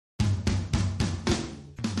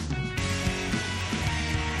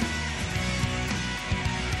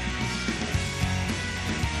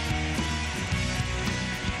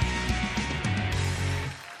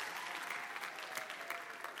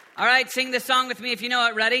All right, sing this song with me if you know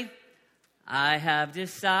it. Ready? I have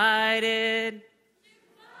decided.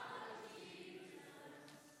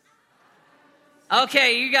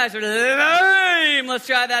 Okay, you guys are lame. Let's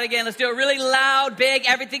try that again. Let's do it really loud, big,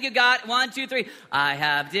 everything you got. 1, 2, 3. I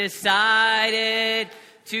have decided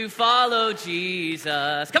to follow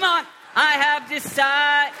Jesus. Come on. I have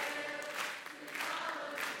decided.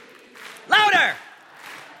 Louder.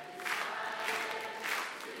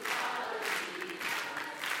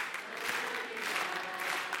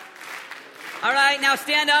 All right, now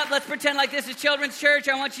stand up. Let's pretend like this is Children's Church.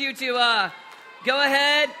 I want you to go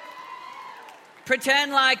ahead.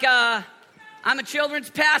 Pretend like I'm a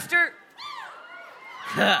children's pastor.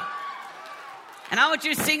 And I want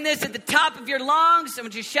you to sing this at the top of your lungs. I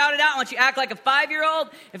want you to shout it out. I want you to act like a 5-year-old.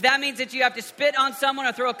 If that means that you have to spit on someone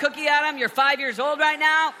or throw a cookie at them, you're 5 years old right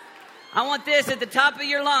now. I want this at the top of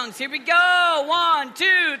your lungs. Here we go. 1,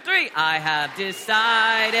 2, 3. I have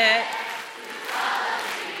decided.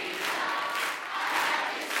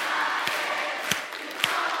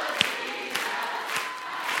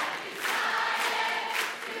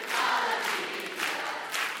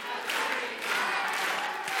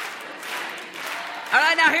 All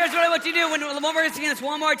right, now here's what I want you to do. When we're going to sing this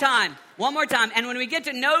one more time. And when we get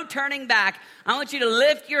to no turning back, I want you to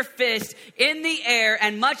lift your fist in the air.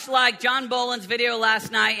 And much like John Boland's video last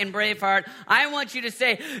night in Braveheart, I want you to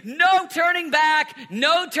say, no turning back,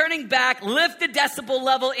 no turning back. Lift the decibel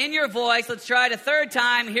level in your voice. Let's try it a third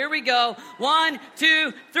time. Here we go. 1,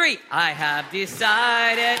 2, 3. I have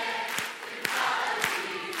decided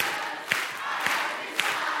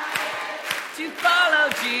to follow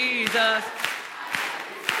Jesus.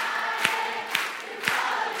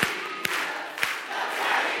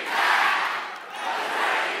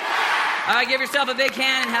 All right, give yourself a big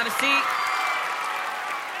hand and have a seat.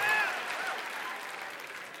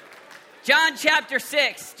 John chapter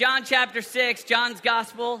 6, John's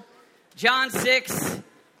Gospel, John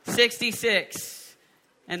 6:66.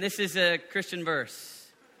 And this is a Christian verse.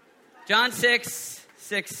 John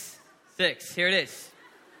 6:6. Here it is.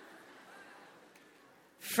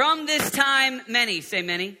 From this time, many, say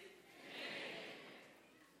many,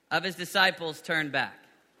 of his disciples turned back.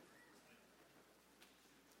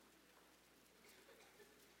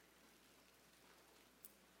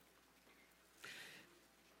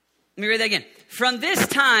 Let me read that again. From this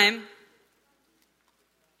time,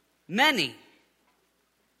 many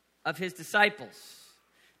of his disciples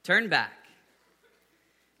turned back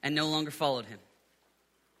and no longer followed him.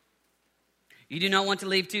 You do not want to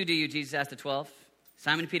leave too, do you? Jesus asked the 12.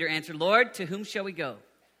 Simon Peter answered, Lord, to whom shall we go?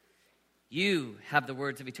 You have the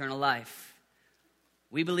words of eternal life.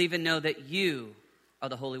 We believe and know that you are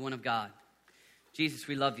the Holy One of God. Jesus,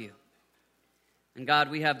 we love you. And God,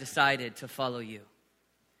 we have decided to follow you.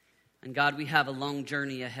 And God, we have a long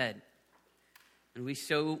journey ahead. And we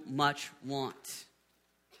so much want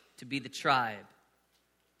to be the tribe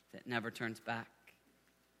that never turns back.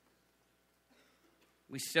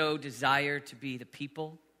 We so desire to be the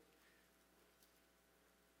people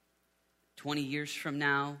 20 years from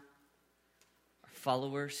now, our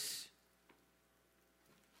followers.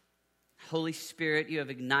 Holy Spirit, you have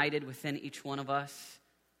ignited within each one of us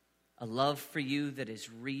a love for you that is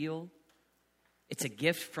real. It's a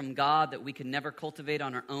gift from God that we can never cultivate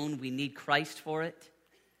on our own. We need Christ for it.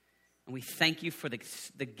 And we thank you for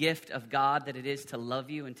the gift of God that it is to love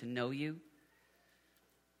you and to know you.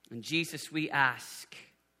 And Jesus, we ask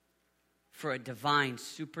for a divine,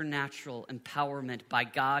 supernatural empowerment by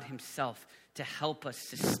God himself to help us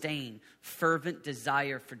sustain fervent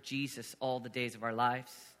desire for Jesus all the days of our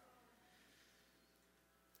lives.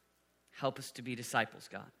 Help us to be disciples,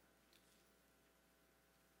 God.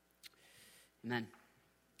 Amen.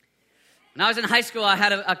 When I was in high school, I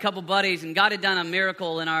had a couple buddies, and God had done a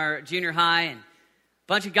miracle in our junior high, and a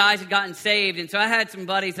bunch of guys had gotten saved. And so I had some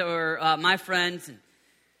buddies that were my friends, and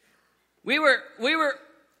we were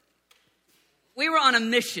on a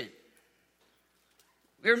mission.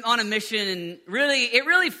 We were on a mission, and it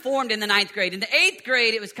really formed in the 9th grade. In the 8th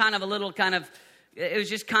grade, it was it was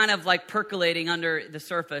just kind of like percolating under the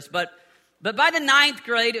surface. But by the 9th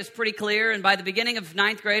grade, it was pretty clear. And by the beginning of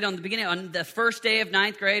 9th grade, on the first day of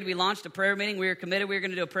 9th grade, we launched a prayer meeting. We were committed. We were going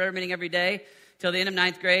to do a prayer meeting every day till the end of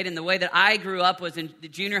 9th grade. And the way that I grew up was in the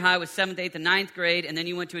junior high was 7th, 8th, and 9th grade. And then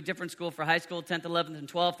you went to a different school for high school, 10th, 11th,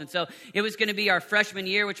 and 12th. And so it was going to be our freshman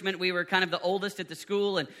year, which meant we were kind of the oldest at the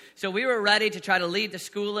school. And so we were ready to try to lead the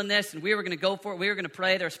school in this. And we were going to go for it. We were going to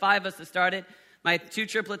pray. There was 5 of us that started. My 2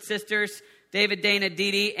 triplet sisters, David, Dana,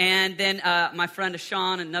 Dee Dee, and then my friend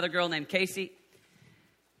Sean, and another girl named Casey.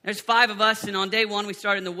 There's 5 of us, and on day 1, we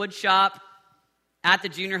started in the wood shop at the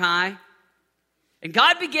junior high. And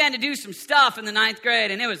God began to do some stuff in the 9th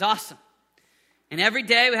grade, and it was awesome. And every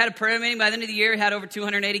day we had a prayer meeting. By the end of the year, we had over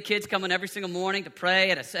 280 kids coming every single morning to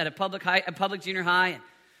pray at a public junior high. And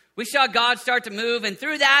we saw God start to move. And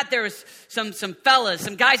through that, there was some fellas,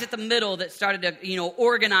 some guys at the middle that started to,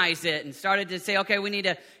 organize it and started to say, okay, we need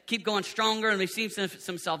to keep going stronger. And we've seen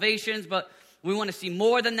some salvations, but we want to see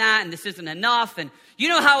more than that, and this isn't enough. And you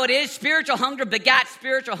know how it is. Spiritual hunger begat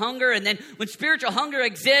spiritual hunger. And then when spiritual hunger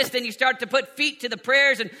exists, then you start to put feet to the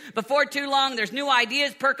prayers. And before too long, there's new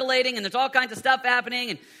ideas percolating, and there's all kinds of stuff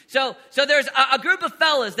happening. And so there's a group of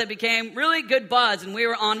fellas that became really good buds, and we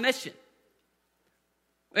were on mission.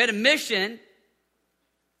 We had a mission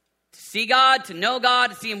to see God, to know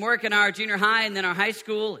God, to see Him work in our junior high and then our high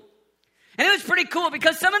school. And it was pretty cool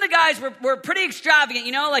because some of the guys were pretty extravagant,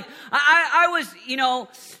 like I was,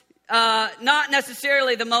 not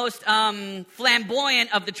necessarily the most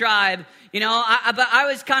flamboyant of the tribe, but I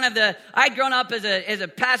was kind of I'd grown up as a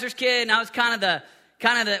pastor's kid, and I was kind of the,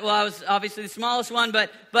 I was obviously the smallest one, but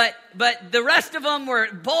the rest of them were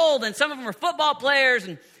bold, and some of them were football players,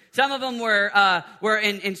 and some of them were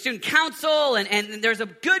in student council, and there's a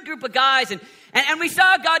good group of guys, and we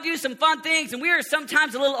saw God do some fun things, and we were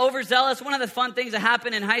sometimes a little overzealous. One of the fun things that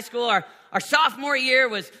happened in high school, our sophomore year,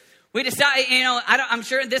 was we decided, I'm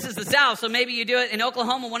sure this is the South, so maybe you do it in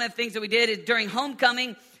Oklahoma. One of the things that we did is during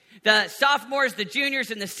homecoming, the sophomores, the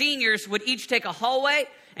juniors, and the seniors would each take a hallway,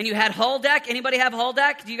 and you had hall deck. Anybody have a hall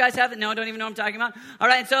deck? Do you guys have it? No, don't even know what I'm talking about. All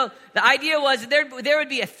right, and so the idea was there would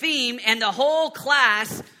be a theme, and the whole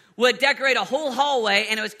class would decorate a whole hallway,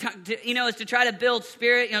 and it was to try to build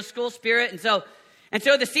spirit, school spirit. And so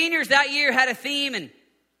the seniors that year had a theme, and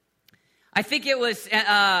I think it was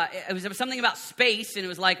something about space, and it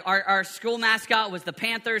was like our school mascot was the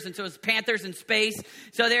Panthers, and so it was Panthers in space.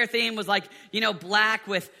 So their theme was like, black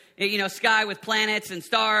with, sky with planets and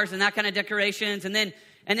stars and that kind of decorations. And then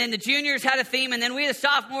the juniors had a theme, and then we, the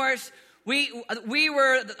sophomores, we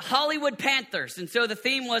were the Hollywood Panthers, and so the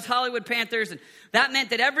theme was Hollywood Panthers, and that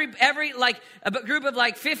meant that every a group of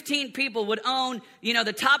 15 people would own,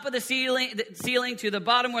 the top of the ceiling to the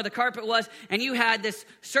bottom where the carpet was, and you had this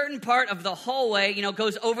certain part of the hallway,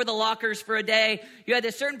 goes over the lockers for a day. You had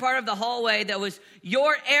this certain part of the hallway that was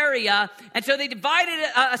your area, and so they divided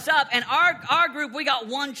us up, and our group, we got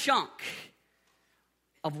one chunk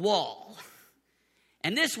of wall,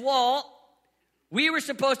 and this wall we were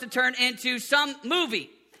supposed to turn into some movie.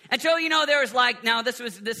 And so, there was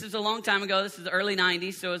this is a long time ago. This is the early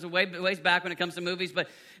 90s, so it was a ways back when it comes to movies. But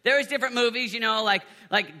there was different movies,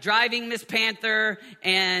 like Driving Miss Panther.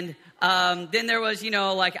 And then there was,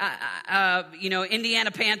 Indiana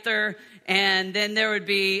Panther. And then there would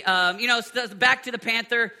be, Back to the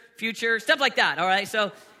Panther, Future, stuff like that, all right?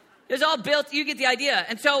 So it was all built, you get the idea.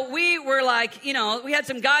 And so we were we had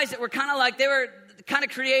some guys that were they were kind of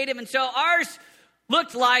creative. And so ours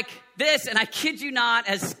looked like this, and I kid you not,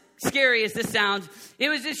 as scary as this sounds, it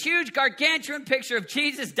was this huge gargantuan picture of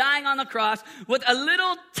Jesus dying on the cross with a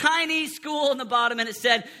little tiny school in the bottom, and it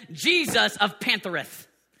said, Jesus of Panthereth.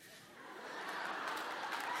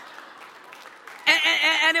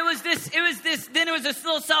 And it was this, then it was this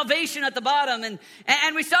little salvation at the bottom, and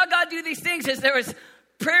we saw God do these things as there was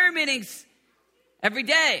prayer meetings every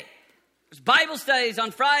day. There's Bible studies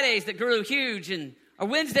on Fridays that grew huge, and our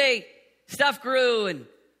Wednesday stuff grew. And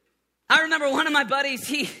I remember one of my buddies,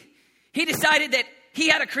 he decided that he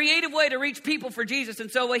had a creative way to reach people for Jesus. And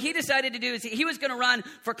so what he decided to do is he was going to run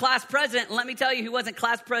for class president. And let me tell you, he wasn't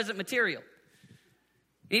class president material.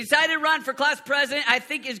 He decided to run for class president. I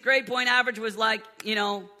think his grade point average was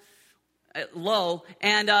low.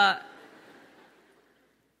 And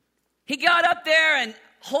he got up there, and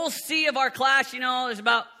whole sea of our class, there's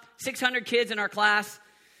about 600 kids in our class.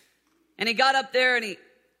 And he got up there, and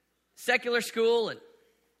secular school, and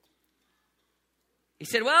he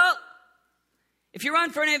said, well, if you run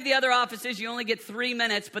for any of the other offices, you only get 3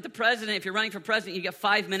 minutes, but the president, if you're running for president, you get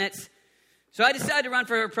 5 minutes. So I decided to run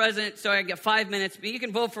for president so I get 5 minutes. But you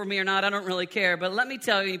can vote for me or not, I don't really care. But let me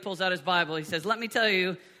tell you, he pulls out his Bible, he says, let me tell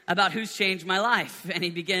you about who's changed my life. And he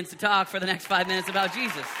begins to talk for the next 5 minutes about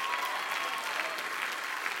Jesus.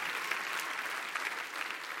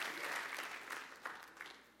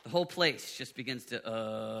 The whole place just begins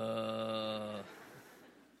to,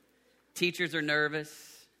 Teachers are nervous.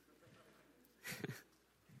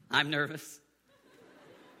 I'm nervous.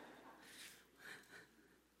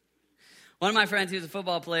 One of my friends, he was a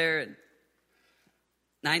football player. In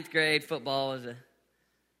 9th grade, football was a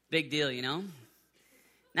big deal,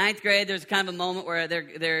 9th grade, there's kind of a moment where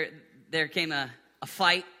there came a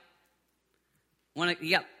fight. He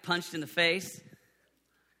got punched in the face.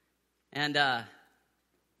 And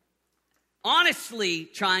honestly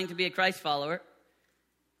trying to be a Christ follower.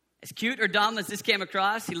 As cute or dumb as this came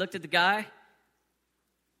across, he looked at the guy.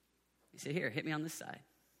 He said, here, hit me on this side.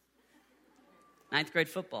 9th grade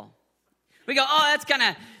football. We go, oh, that's kind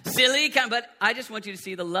of silly, but I just want you to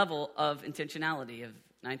see the level of intentionality of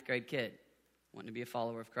 9th grade kid wanting to be a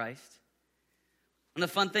follower of Christ. One of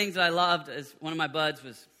the fun things that I loved as one of my buds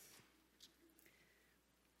was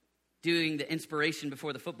doing the inspiration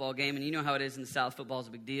before the football game. And you know how it is in the South, football is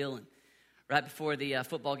a big deal. And right before the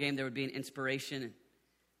football game, there would be an inspiration. And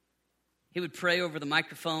he would pray over the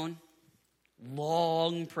microphone,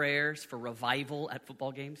 long prayers for revival at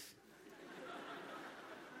football games.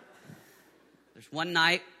 There's one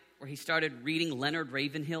night where he started reading Leonard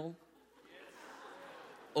Ravenhill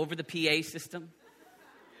over the PA system.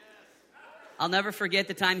 I'll never forget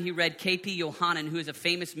the time he read K.P. Yohanan, who is a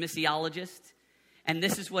famous missiologist. And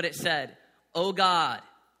this is what it said. Oh God,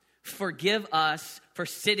 forgive us for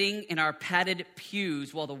sitting in our padded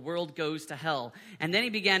pews while the world goes to hell. And then he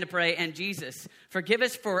began to pray, and Jesus, forgive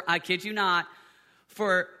us for, I kid you not,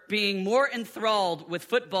 for being more enthralled with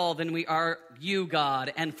football than we are you,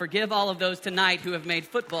 God. And forgive all of those tonight who have made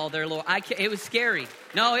football their Lord. It was scary.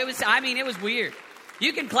 No, it was weird.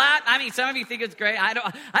 You can clap. Some of you think it's great. I don't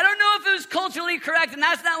know if it was culturally correct, and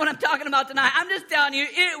that's not what I'm talking about tonight. I'm just telling you,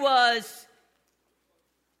 it was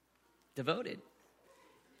devoted.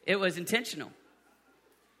 It was intentional.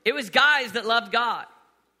 It was guys that loved God.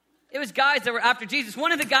 It was guys that were after Jesus.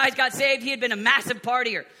 One of the guys got saved. He had been a massive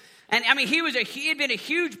partier. And he had been a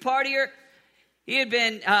huge partier. He had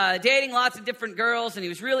been dating lots of different girls, and he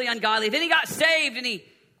was really ungodly. Then he got saved, and he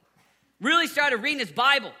really started reading his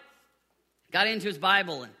Bible. Got into his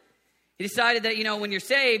Bible, and he decided that, when you're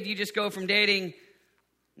saved, you just go from dating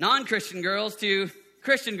non-Christian girls to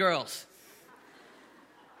Christian girls.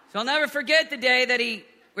 So I'll never forget the day that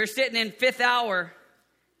we're sitting in 5th hour,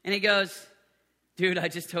 and he goes, dude, I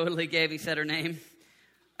just totally gave, he said her name,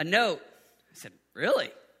 a note. I said, really?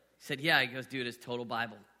 He said, yeah. He goes, dude, it's total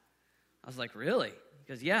Bible. I was like, really? He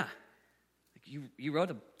goes, yeah. Like, you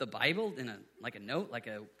wrote the Bible in a note, like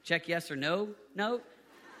a check yes or no note?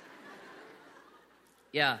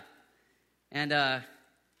 Yeah. And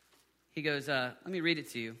he goes, let me read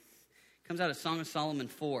it to you. It comes out of Song of Solomon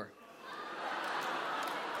 4.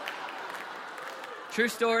 True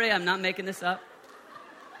story, I'm not making this up.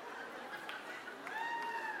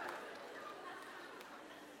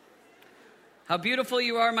 How beautiful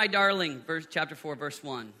you are, my darling, chapter 4, verse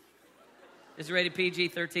 1. This is rated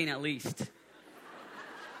PG-13 at least.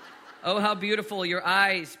 Oh, how beautiful your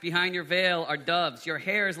eyes behind your veil are doves. Your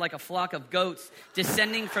hair is like a flock of goats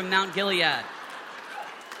descending from Mount Gilead.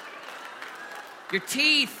 Your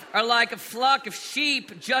teeth are like a flock of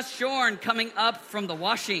sheep just shorn coming up from the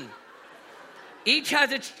washing. Each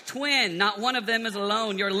has its twin, not one of them is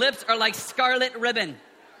alone. Your lips are like scarlet ribbon.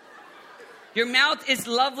 Your mouth is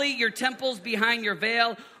lovely. Your temples behind your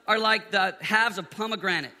veil are like the halves of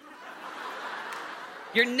pomegranate.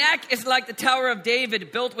 Your neck is like the Tower of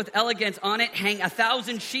David, built with elegance. On it hang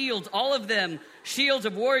 1,000 shields, all of them shields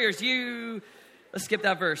of warriors. Let's skip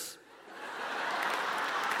that verse.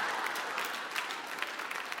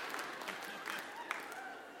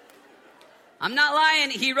 I'm not lying,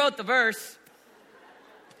 he wrote the verse.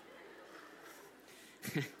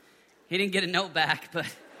 He didn't get a note back, but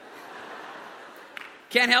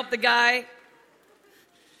can't help the guy.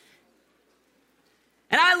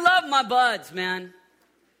 And I love my buds, man.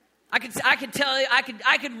 I could tell you,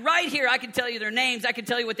 I could right here, I could tell you their names. I could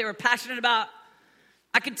tell you what they were passionate about.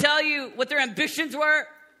 I could tell you what their ambitions were.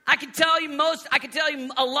 I could tell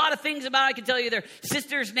you a lot of things about it. I could tell you their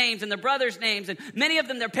sisters' names and their brothers' names, and many of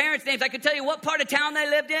them their parents' names. I could tell you what part of town they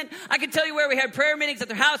lived in. I could tell you where we had prayer meetings at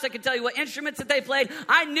their house. I could tell you what instruments that they played.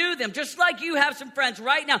 I knew them, just like you have some friends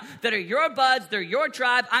right now that are your buds, they're your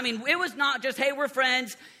tribe. It was not just, hey, we're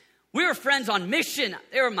friends. We were friends on mission.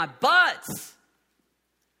 They were my buds.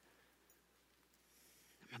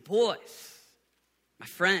 My boys. My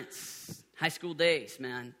friends. High school days,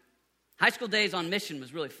 man. High school days on mission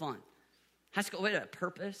was really fun. High school, we had a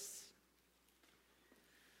purpose.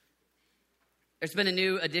 There's been a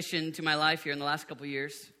new addition to my life here in the last couple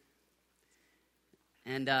years.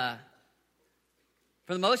 And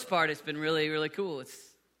for the most part, it's been really, really cool.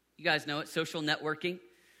 You guys know it, social networking.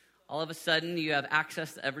 All of a sudden, you have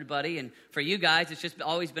access to everybody. And for you guys, it's just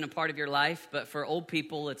always been a part of your life. But for old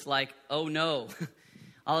people, it's like, oh no.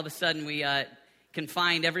 All of a sudden, we can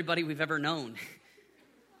find everybody we've ever known.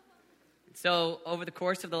 So over the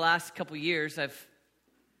course of the last couple years, I've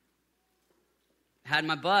had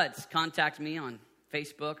my buds contact me on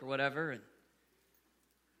Facebook or whatever. And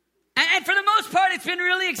And for the most part, it's been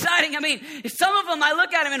really exciting. I mean, some of them, I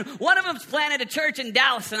look at them, and one of them's planted a church in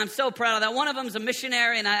Dallas, and I'm so proud of that. One of them's a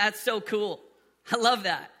missionary, and that's so cool. I love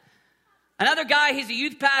that. Another guy, he's a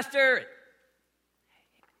youth pastor.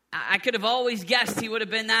 I could have always guessed he would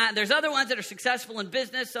have been that. There's other ones that are successful in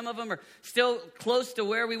business. Some of them are still close to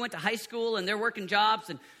where we went to high school, and they're working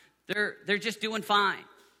jobs, and they're just doing fine.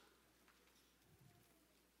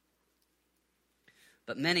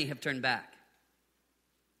 But many have turned back.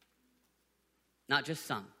 Not just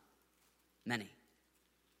some, many.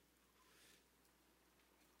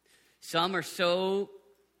 Some are so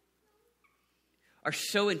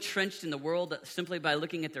entrenched in the world that simply by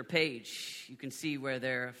looking at their page, you can see where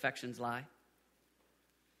their affections lie.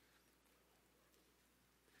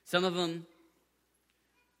 Some of them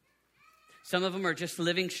are just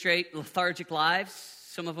living straight lethargic lives.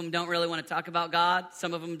 Some of them don't really want to talk about God.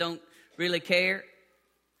 Some of them don't really care.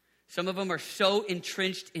 Some of them are so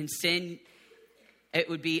entrenched in sin, it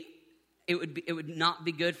would not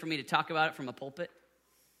be good for me to talk about it from a pulpit.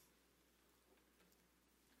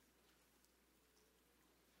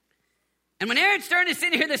 And when Aaron Stern is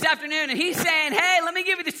sitting here this afternoon and he's saying, hey, let me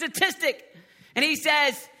give you the statistic. And he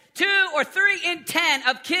says 2 or 3 in 10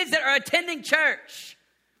 of kids that are attending church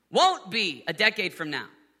won't be a decade from now,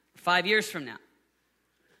 5 years from now.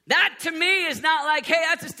 That to me is not like, hey,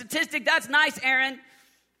 that's a statistic. That's nice, Aaron.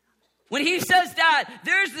 When he says that,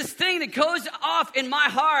 there's this thing that goes off in my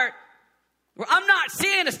heart where I'm not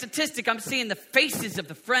seeing a statistic. I'm seeing the faces of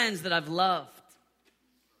the friends that I've loved.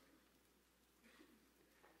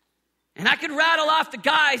 And I could rattle off the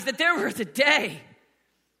guys that there was a day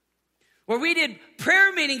where we did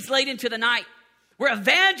prayer meetings late into the night, where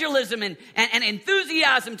evangelism and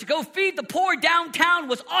enthusiasm to go feed the poor downtown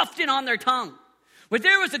was often on their tongue, where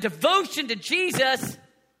there was a devotion to Jesus.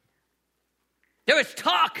 There was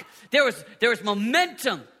talk, there was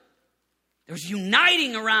momentum, there was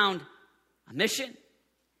uniting around a mission.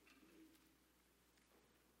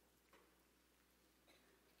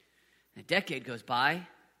 And a decade goes by.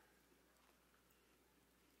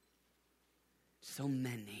 So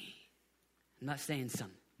many, I'm not saying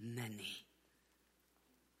some, many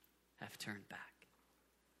have turned back.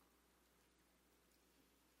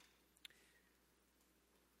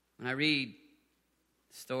 When I read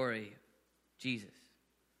the story of Jesus,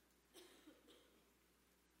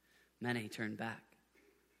 many turned back.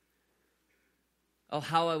 Oh,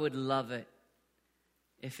 how I would love it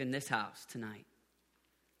if in this house tonight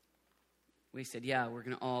we said, yeah, we're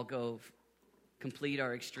going to all go complete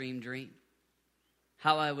our extreme dream.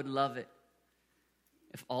 How I would love it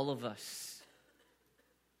if all of us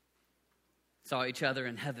saw each other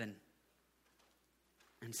in heaven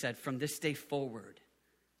and said, from this day forward,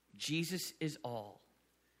 Jesus is all.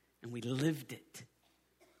 And we lived it.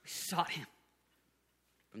 We sought him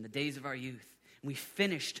from the days of our youth. And we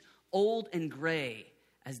finished old and gray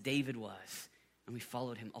as David was. And we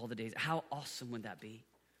followed him all the days. How awesome would that be?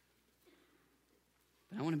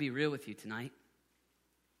 But I want to be real with you tonight.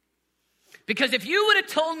 Because if you would have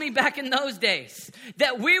told me back in those days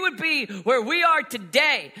that we would be where we are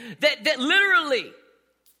today, that literally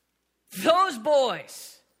those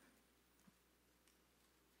boys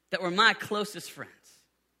that were my closest friends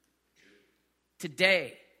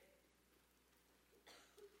today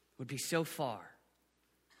would be so far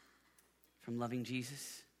from loving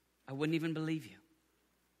Jesus, I wouldn't even believe you.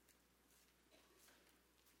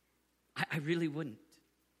 I really wouldn't.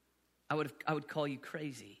 I would call you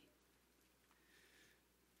crazy.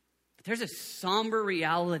 But there's a somber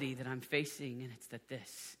reality that I'm facing, and it's that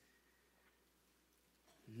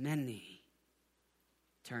many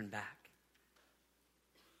turn back.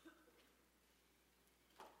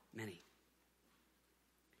 Many.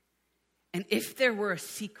 And if there were a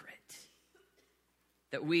secret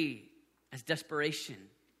that we, as Desperation,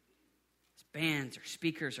 as bands or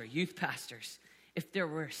speakers or youth pastors, if there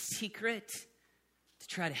were a secret to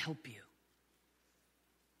try to help you,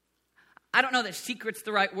 I don't know that secret's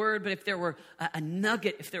the right word, but if there were a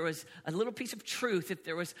nugget, if there was a little piece of truth, if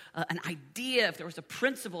there was an idea, if there was a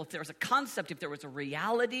principle, if there was a concept, if there was a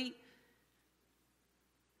reality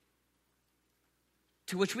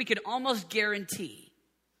to which we could almost guarantee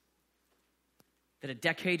that a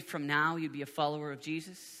decade from now you'd be a follower of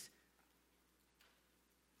Jesus,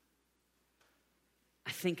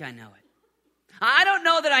 I think I know it. I don't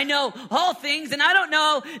know that I know all things, and I don't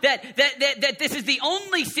know that this is the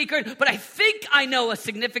only secret, but I think I know a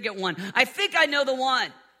significant one. I think I know the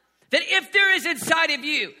one that if there is inside of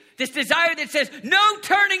you this desire that says, no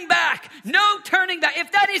turning back,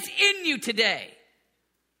 if that is in you today,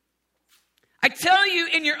 I tell you,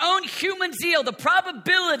 in your own human zeal, the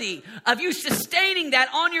probability of you sustaining that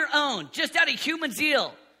on your own, just out of human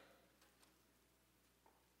zeal,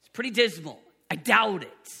 is pretty dismal. I doubt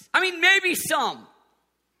it. I mean, maybe some.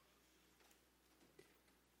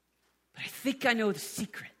 But I think I know the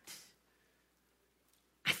secret.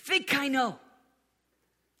 I think I know.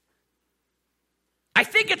 I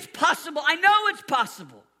think it's possible. I know it's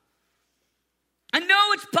possible. I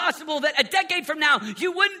know it's possible that a decade from now,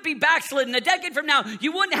 you wouldn't be backslidden. A decade from now,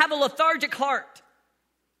 you wouldn't have a lethargic heart.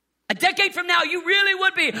 A decade from now, you really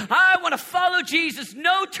would be, I want to follow Jesus,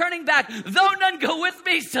 no turning back. Though none go with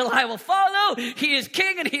me, still I will follow. He is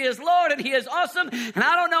King and He is Lord and He is awesome. And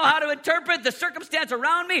I don't know how to interpret the circumstance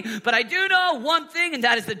around me, but I do know one thing, and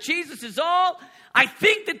that is that Jesus is all. I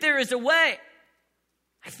think that there is a way.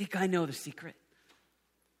 I think I know the secret.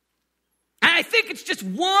 And I think it's just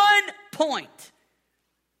one point.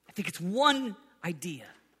 I think it's one idea.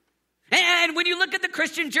 And when you look at the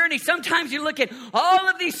Christian journey, sometimes you look at all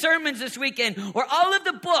of these sermons this weekend or all of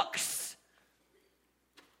the books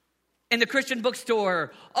in the Christian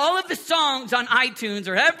bookstore, all of the songs on iTunes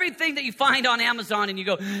or everything that you find on Amazon, and you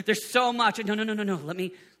go, there's so much. No. Let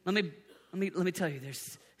me tell you,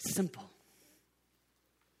 there's simple.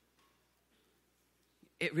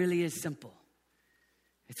 It really is simple.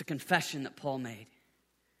 It's a confession that Paul made.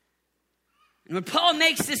 And when Paul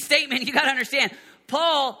makes this statement, you got to understand,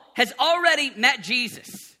 Paul has already met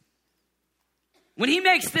Jesus. When he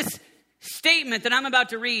makes this statement that I'm about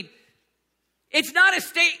to read, it's not a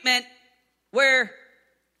statement where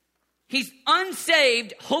he's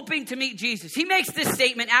unsaved hoping to meet Jesus. He makes this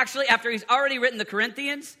statement actually after he's already written the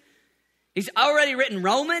Corinthians. He's already written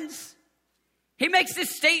Romans. He makes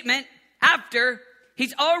this statement after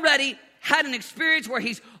he's already had an experience where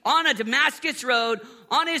he's on a Damascus road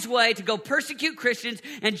on his way to go persecute Christians,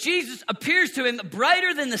 and Jesus appears to him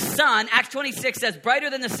brighter than the sun. Acts 26 says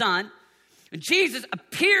brighter than the sun. And Jesus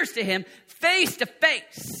appears to him face to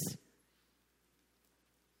face.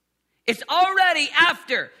 It's already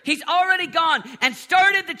after he's already gone and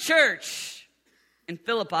started the church in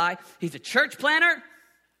Philippi. He's a church planner.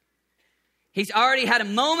 He's already had a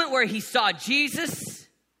moment where he saw Jesus.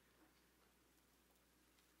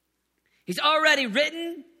 He's already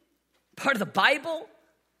written part of the Bible.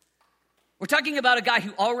 We're talking about a guy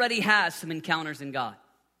who already has some encounters in God.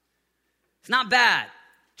 It's not bad.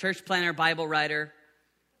 Church planner, Bible writer.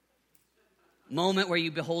 Moment where you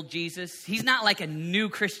behold Jesus. He's not like a new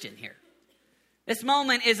Christian here. This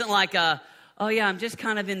moment isn't like I'm just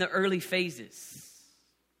kind of in the early phases.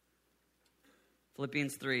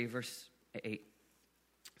 Philippians 3, verse 8.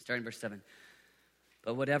 Starting verse 7.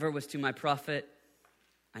 But whatever was to my profit,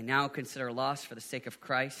 I now consider loss for the sake of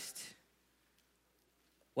Christ.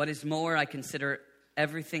 What is more, I consider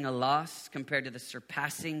everything a loss compared to the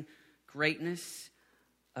surpassing greatness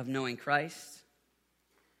of knowing Christ,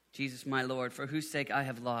 Jesus my Lord, for whose sake I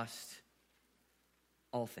have lost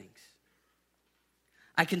all things.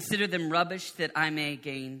 I consider them rubbish that I may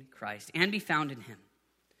gain Christ and be found in Him,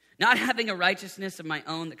 not having a righteousness of my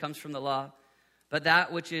own that comes from the law, but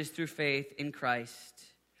that which is through faith in Christ,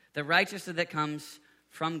 the righteousness that comes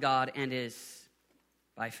from God and is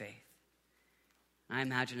by faith. I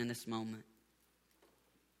imagine in this moment,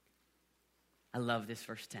 I love this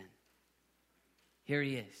verse 10. Here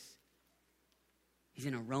he is. He's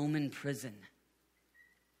in a Roman prison.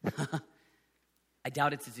 I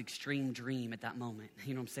doubt it's his extreme dream at that moment.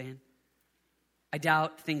 You know what I'm saying? I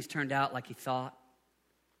doubt things turned out like he thought.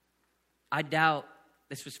 I doubt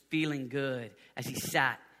this was feeling good as he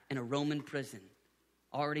sat in a Roman prison,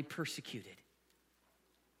 already persecuted.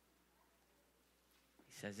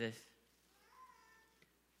 Says this,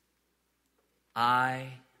 I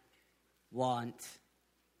want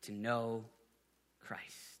to know Christ.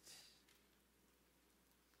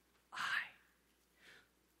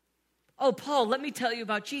 Oh, Paul, let me tell you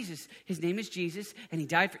about Jesus. His name is Jesus, and He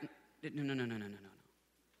died for... No.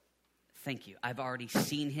 Thank you. I've already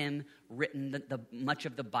seen Him, written the much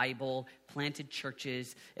of the Bible, planted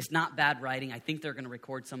churches. It's not bad writing. I think they're going to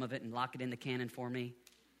record some of it and lock it in the canon for me.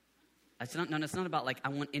 It's not about like, I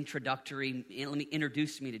want introductory, let me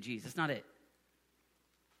introduce me to Jesus. That's not it.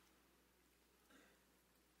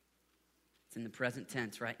 It's in the present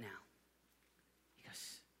tense right now. He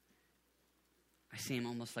goes, I see him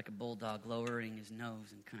almost like a bulldog lowering his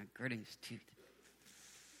nose and kind of gritting his teeth.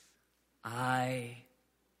 I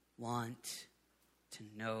want to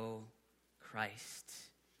know Christ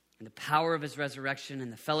and the power of His resurrection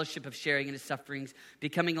and the fellowship of sharing in His sufferings,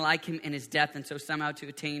 becoming like Him in His death, and so somehow to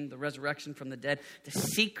attain the resurrection from the dead. The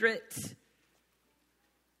secret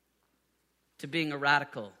to being a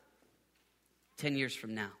radical 10 years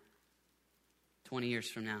from now. 20 years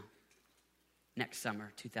from now, next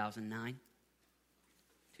summer, 2009,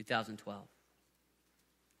 2012,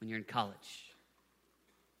 when you're in college,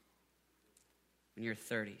 when you're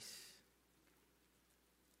 30s,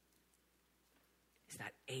 is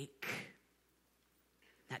that ache,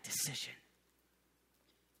 that decision.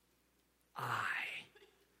 I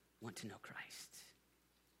want to know Christ.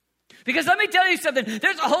 Because let me tell you something,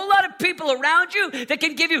 there's a whole lot of people around you that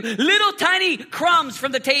can give you little tiny crumbs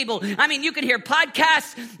from the table. I mean, you can hear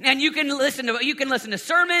podcasts, and you can listen to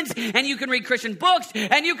sermons, and you can read Christian books,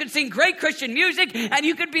 and you can sing great Christian music, and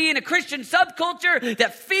you could be in a Christian subculture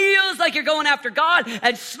that feels like you're going after God,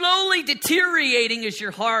 and slowly deteriorating is your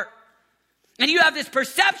heart. And you have this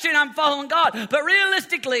perception, I'm following God, but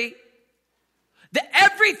realistically,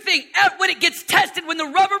 everything, when it gets tested, when the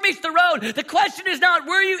rubber meets the road, the question is not,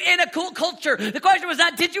 were you in a cool culture? The question was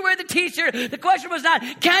not, did you wear the t-shirt? The question was not,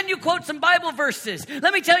 can you quote some Bible verses?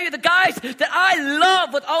 Let me tell you, the guys that I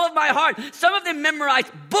love with all of my heart, some of them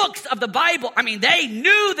memorized books of the Bible. I mean, they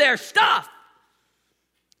knew their stuff.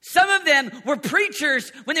 Some of them were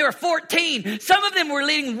preachers when they were 14. Some of them were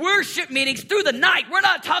leading worship meetings through the night. We're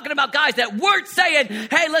not talking about guys that weren't saying,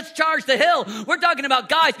 hey, let's charge the hill. We're talking about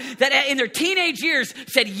guys that in their teenage years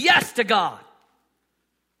said yes to God.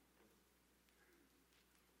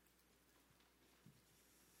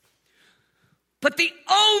 But the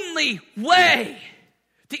only way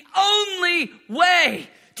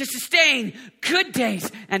to sustain good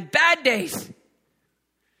days and bad days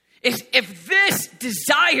is if this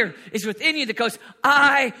desire is within you that goes,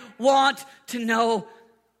 I want to know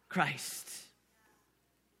Christ.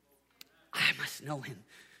 I must know him.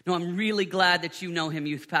 No, I'm really glad that you know him,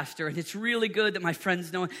 youth pastor. And it's really good that my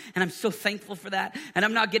friends know him. And I'm so thankful for that. And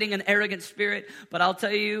I'm not getting an arrogant spirit. But I'll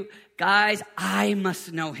tell you, guys, I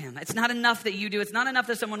must know him. It's not enough that you do. It's not enough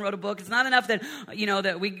that someone wrote a book. It's not enough that,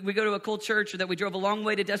 that we go to a cool church or that we drove a long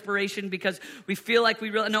way to desperation because we feel like we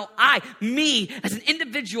really, no, me, as an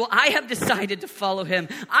individual, I have decided to follow him.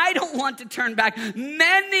 I don't want to turn back.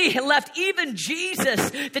 Many left, even Jesus,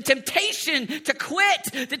 the temptation to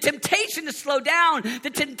quit, the temptation to slow down, the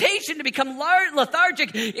temptation to become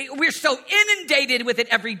lethargic. We're so inundated with it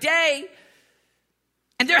every day.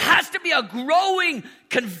 And there has to be a growing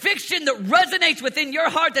conviction that resonates within your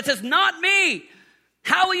heart that says, not me.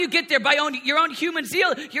 How will you get there? By your own human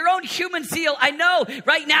zeal. Your own human zeal. I know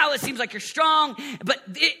right now it seems like you're strong, but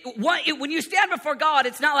when you stand before God,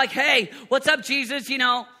 it's not like, hey, what's up, Jesus?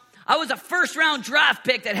 I was a first-round draft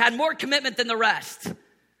pick that had more commitment than the rest.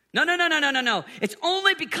 No. It's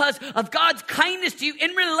only because of God's kindness to you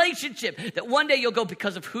in relationship that one day you'll go,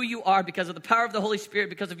 because of who you are, because of the power of the Holy Spirit,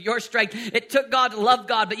 because of your strength. It took God to love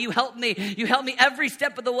God, but you helped me. You helped me every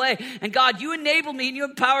step of the way. And God, you enabled me and you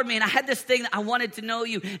empowered me. And I had this thing that I wanted to know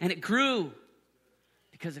you, and it grew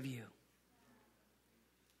because of you.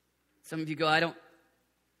 Some of you go, I don't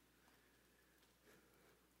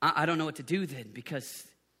know what to do then, because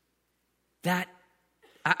that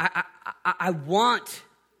I want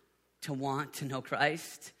to know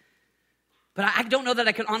Christ. But I don't know that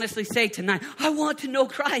I can honestly say tonight, I want to know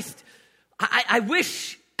Christ. I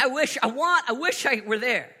wish I were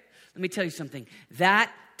there. Let me tell you something.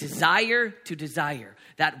 That desire to desire,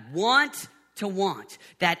 that want to want,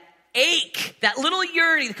 that ache, that little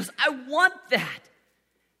yearning, because I want that,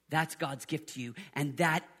 that's God's gift to you. And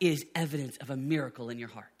that is evidence of a miracle in your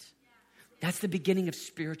heart. That's the beginning of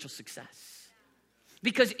spiritual success.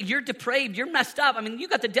 Because you're depraved, you're messed up. I mean, you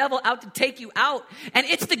got the devil out to take you out. And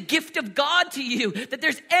it's the gift of God to you that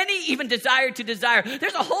there's any even desire to desire.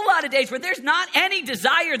 There's a whole lot of days where there's not any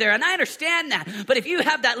desire there. And I understand that. But if you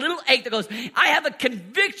have that little ache that goes, I have a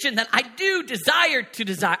conviction that I do desire to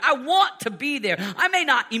desire. I want to be there. I may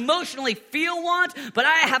not emotionally feel want, but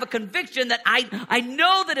I have a conviction that I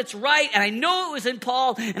know that it's right. And I know it was in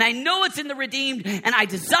Paul. And I know it's in the redeemed. And I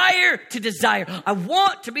desire to desire. I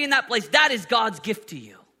want to be in that place. That is God's gift to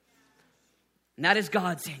you. And that is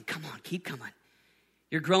God saying, come on, keep coming.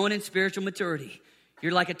 You're growing in spiritual maturity.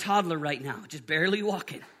 You're like a toddler right now, just barely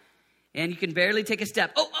walking. And you can barely take a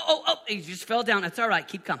step. Oh, you just fell down. That's all right,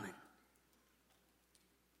 keep coming.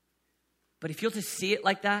 But if you'll just see it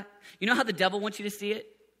like that, you know how the devil wants you to see it?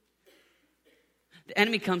 The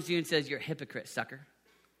enemy comes to you and says, you're a hypocrite, sucker.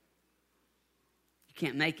 You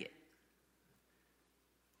can't make it.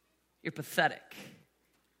 You're pathetic.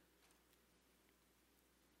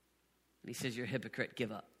 And he says, you're a hypocrite,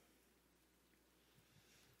 give up.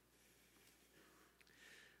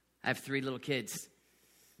 I have 3 little kids.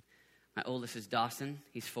 My oldest is Dawson,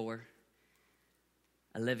 he's 4.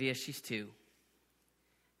 Olivia, she's 2.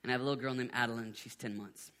 And I have a little girl named Adeline, she's 10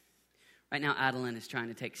 months. Right now, Adeline is trying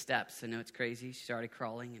to take steps. I know it's crazy, she's already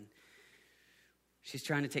crawling. And She's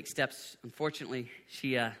trying to take steps. Unfortunately,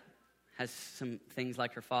 she has some things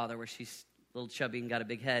like her father where she's a little chubby and got a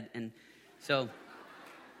big head. And so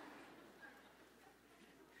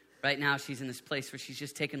right now she's in this place where she's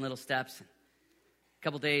just taking little steps. A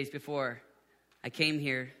couple days before I came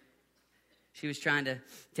here, she was trying to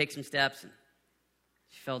take some steps and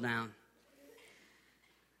she fell down.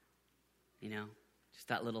 You know, just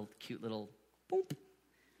that little cute little boom.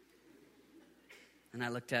 And I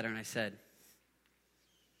looked at her and I said,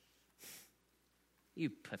 "You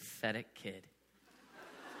pathetic kid."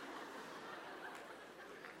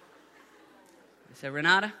 I said,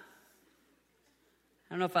 "Renata, I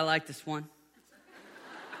don't know if I like this one."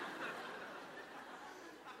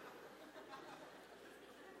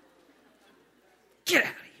 Get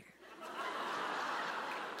out of here.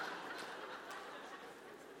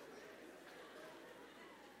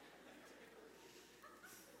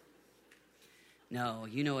 No,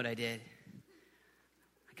 you know what I did.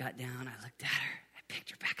 I got down, I looked at her, I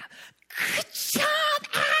picked her back up. Good job,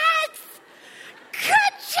 Ads!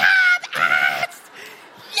 Good job, Ads!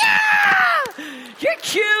 Yeah! You're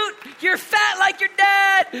cute, you're fat like your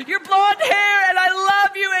dad, you're blonde hair, and I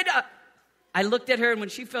love you. And I looked at her, and when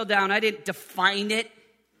she fell down, I didn't define it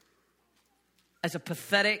as a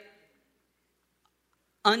pathetic,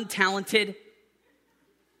 untalented,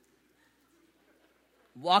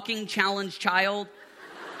 walking challenge child.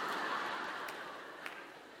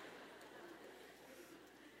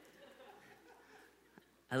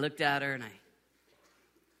 I looked at her and I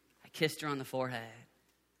kissed her on the forehead.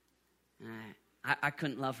 And I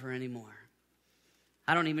couldn't love her anymore.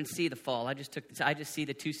 I don't even see the fall. I just see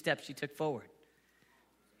the 2 steps she took forward.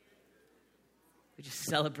 We just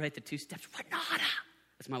celebrate the 2 steps. Renata,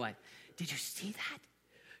 that's my wife. Did you see that?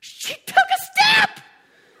 She took a step.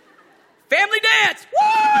 Family dance.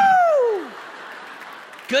 Woo!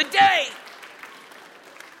 Good day.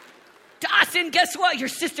 Dawson, guess what? Your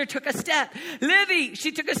sister took a step. Livy,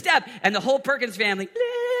 she took a step. And the whole Perkins family.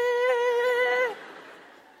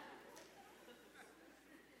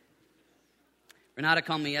 Renata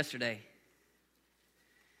called me yesterday.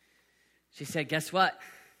 She said, "Guess what?" I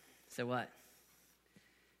said, "What?"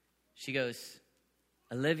 She goes,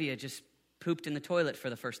 "Olivia just pooped in the toilet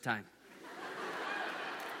for the first time."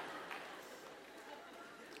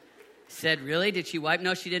 I said, "Really? Did she wipe?"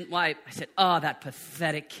 "No, she didn't wipe." I said, "Oh, that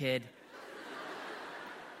pathetic kid."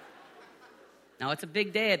 Now, it's a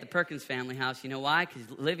big day at the Perkins family house. You know why? Because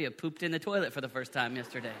Olivia pooped in the toilet for the first time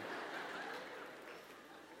yesterday.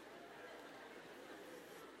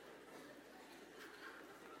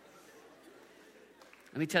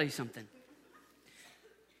 Let me tell you something.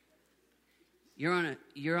 You're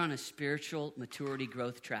on a spiritual maturity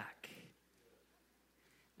growth track.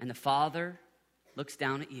 And the Father looks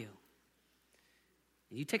down at you.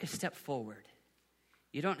 And you take a step forward.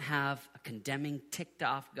 You don't have a condemning, ticked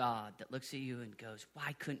off God that looks at you and goes,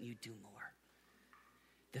 "Why couldn't you do more?"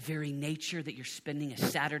 The very nature that you're spending a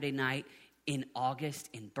Saturday night in August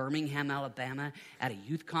in Birmingham, Alabama at a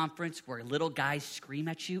youth conference where little guys scream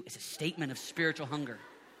at you is a statement of spiritual hunger.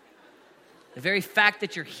 The very fact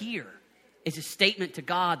that you're here is a statement to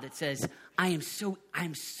God that says, I am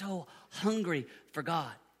so hungry for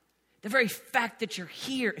God. The very fact that you're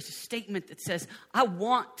here is a statement that says, I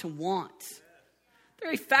want to want. The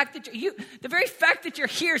very fact that you're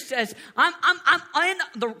here says, I'm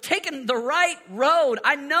taking the right road.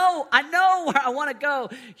 I know where I want to go.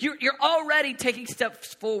 You're already taking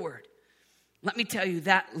steps forward. Let me tell you,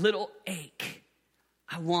 that little ache,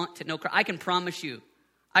 I want to know Christ. I can promise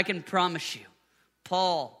you,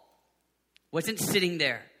 Paul wasn't sitting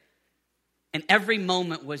there. And every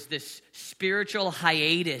moment was this spiritual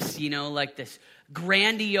hiatus, like this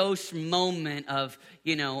grandiose moment of,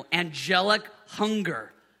 angelic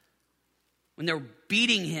hunger. When they're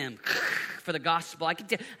beating him for the gospel. I could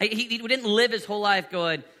tell, he didn't live his whole life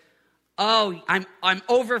going, oh, I'm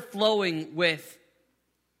overflowing with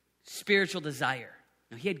spiritual desire.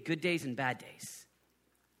 No, he had good days and bad days.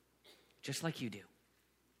 Just like you do.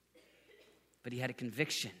 But he had a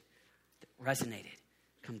conviction that resonated.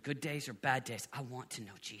 Come good days or bad days, I want to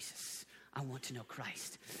know Jesus. I want to know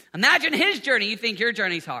Christ. Imagine his journey. You think your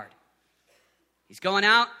journey's hard. He's going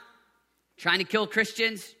out, trying to kill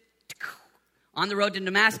Christians. On the road to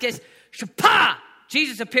Damascus, shapah!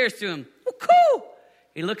 Jesus appears to him. Woo-hoo!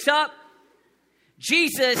 He looks up.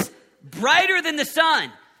 Jesus, brighter than the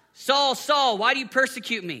sun. Saul, Saul, why do you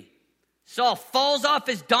persecute me? Saul falls off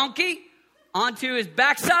his donkey onto his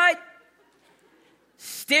backside,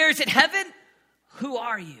 stares at heaven. Who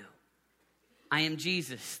are you? I am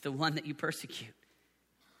Jesus, the one that you persecute.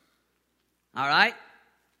 All right?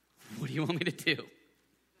 What do you want me to do?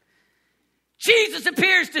 Jesus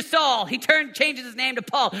appears to Saul. He changes his name to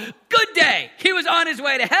Paul. Good day. He was on his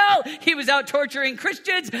way to hell. He was out torturing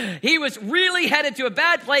Christians. He was really headed to a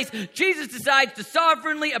bad place. Jesus decides to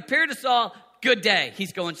sovereignly appear to Saul. Good day.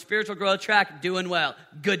 He's going spiritual growth track, doing well.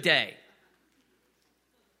 Good day.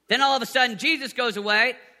 Then all of a sudden, Jesus goes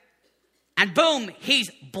away, and boom,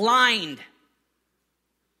 he's blind.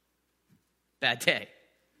 Bad day.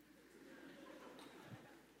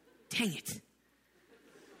 Dang it.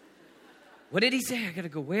 What did he say? I got to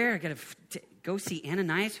go where? I got to go see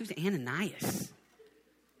Ananias. Who's Ananias?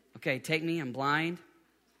 Okay, take me. I'm blind.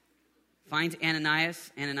 Finds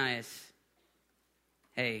Ananias. Ananias.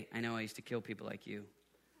 Hey, I know I used to kill people like you,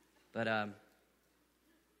 but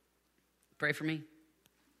pray for me.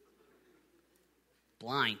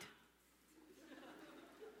 Blind.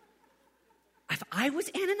 If I was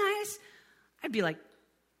Ananias, I'd be like,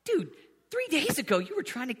 dude, 3 days ago you were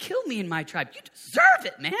trying to kill me and my tribe. You deserve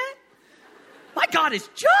it, man. My God is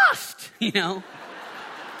just,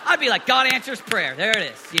 I'd be like, God answers prayer. There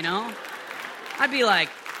it is, I'd be like,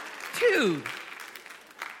 dude.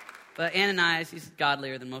 But Ananias, he's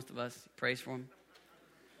godlier than most of us. He prays for him.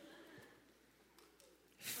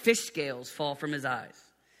 Fish scales fall from his eyes.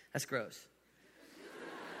 That's gross.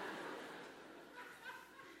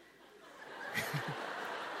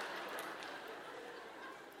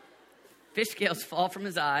 Fish scales fall from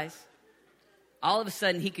his eyes. All of a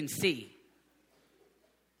sudden, he can see.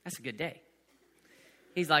 That's a good day.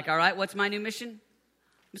 He's like, all right, what's my new mission?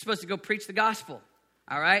 I'm supposed to go preach the gospel.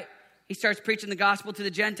 All right? He starts preaching the gospel to the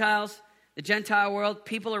Gentiles, the Gentile world.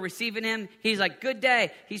 People are receiving him. He's like, good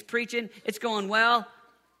day. He's preaching. It's going well.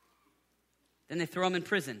 Then they throw him in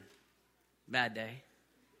prison. Bad day.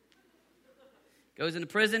 Goes into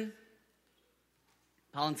prison.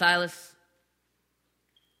 Paul and Silas.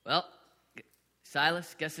 Well,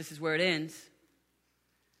 Silas, guess this is where it ends.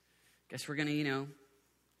 Guess we're going to,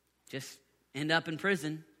 just end up in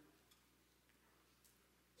prison.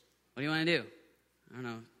 What do you want to do? I don't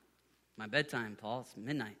know. My bedtime, Paul. It's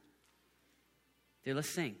midnight. Dude, let's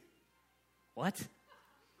sing. What?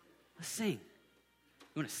 Let's sing. You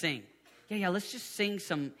want to sing? Yeah, let's just sing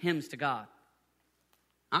some hymns to God.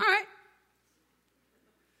 All right.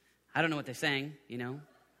 I don't know what they sang,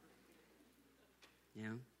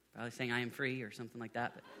 Probably sang I Am Free or something like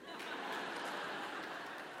that. But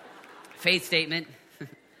faith statement.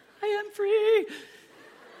 I am free.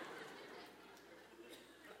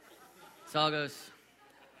 Saul goes,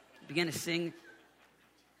 began to sing.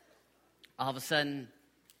 All of a sudden,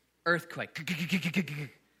 earthquake.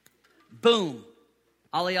 Boom.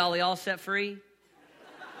 Ollie, all set free.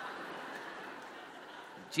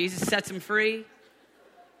 Jesus sets him free.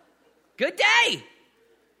 Good day.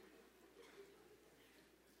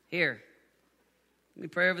 Here, let me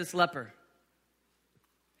pray over this leper.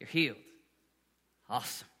 You're healed.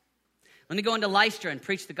 Awesome. Let me go into Lystra and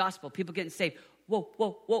preach the gospel. People getting saved.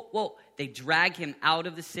 Whoa. They drag him out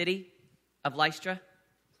of the city of Lystra.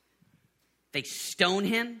 They stone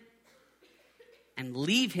him and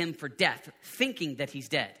leave him for death, thinking that he's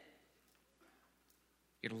dead.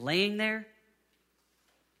 You're laying there.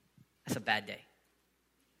 That's a bad day.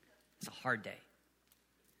 It's a hard day.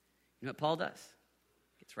 You know what Paul does?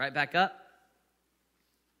 Gets right back up.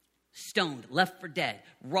 Stoned, left for dead.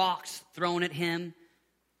 Rocks thrown at him.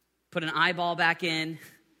 Put an eyeball back in.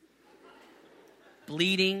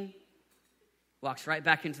 Bleeding. Walks right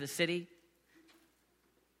back into the city.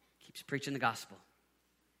 Keeps preaching the gospel.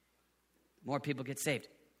 More people get saved.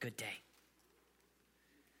 Good day.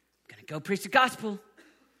 I'm going to go preach the gospel.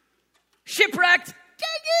 Shipwrecked. Dang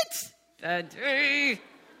it. Bad day.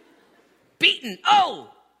 Beaten. Oh.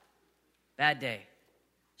 Bad day.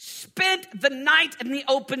 Spent the night in the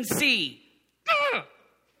open sea. Ugh.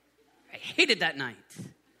 I hated that night.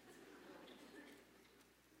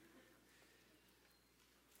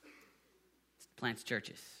 Plants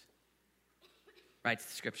churches. Writes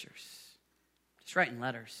the scriptures. Just writing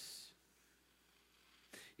letters.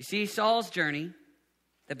 You see, Saul's journey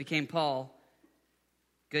that became Paul.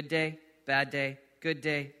 Good day, bad day, good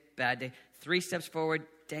day, bad day. 3 steps forward,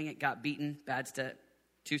 dang it, got beaten, bad step.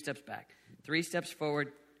 2 steps back. 3 steps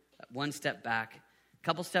forward, 1 step back.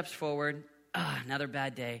 Couple steps forward, another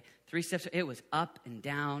bad day. 3 steps, it was up and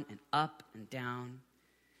down and up and down.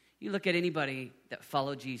 You look at anybody that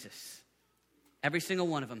followed Jesus. Every single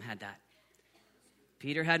one of them had that.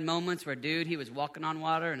 Peter had moments where, he was walking on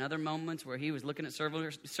water, and other moments where he was looking at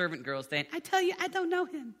servant girls saying, I tell you, I don't know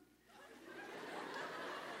him.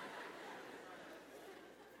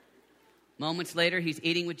 Moments later, he's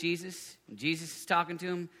eating with Jesus. And Jesus is talking to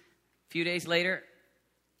him. A few days later,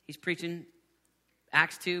 he's preaching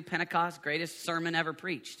Acts 2, Pentecost, greatest sermon ever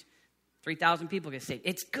preached. 3,000 people get saved.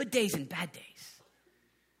 It's good days and bad days.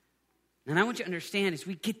 And I want you to understand as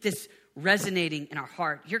we get this resonating in our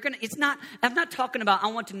heart, I'm not talking about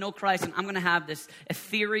I want to know Christ and I'm going to have this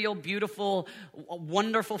ethereal, beautiful,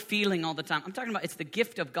 wonderful feeling all the time. I'm talking about it's the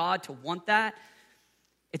gift of God to want that.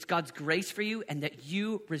 It's God's grace for you, and that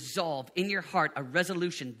you resolve in your heart a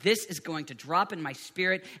resolution. This is going to drop in my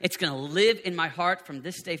spirit. It's going to live in my heart from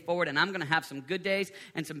this day forward, and I'm going to have some good days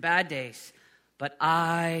and some bad days. But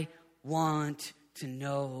I want to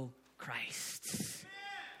know Christ.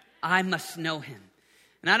 I must know him.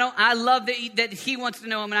 And I love that he wants to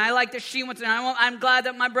know him, and I like that she wants to know him. I'm glad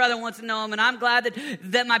that my brother wants to know him, and I'm glad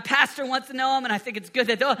that my pastor wants to know him, and I think it's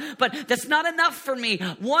good but that's not enough for me.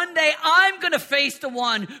 One day I'm going to face the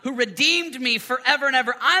one who redeemed me forever and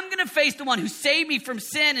ever. I'm going to face the one who saved me from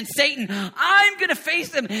sin and Satan. I'm going to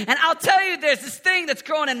face him, and I'll tell you, there's this thing that's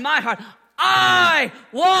growing in my heart. I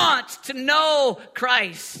want to know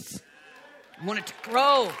Christ. I want it to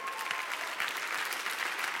grow.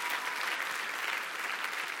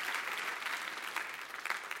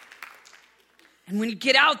 And when you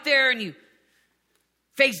get out there and you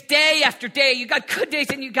face day after day, you got good days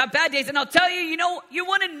and you got bad days. And I'll tell you, you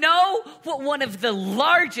want to know what one of the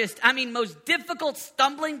largest, most difficult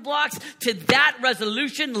stumbling blocks to that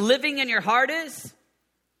resolution living in your heart is?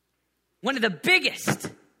 One of the biggest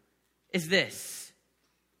is this: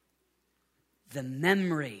 the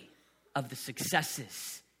memory of the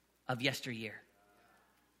successes of yesteryear.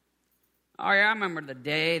 Oh yeah, I remember the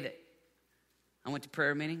day that I went to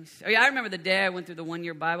prayer meetings. Oh, yeah, I remember the day I went through the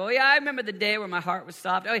 1-year Bible. Oh, yeah, I remember the day where my heart was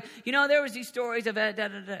soft. Oh, yeah, there was these stories of it.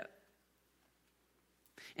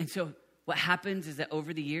 And so what happens is that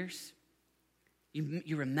over the years,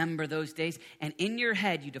 you remember those days. And in your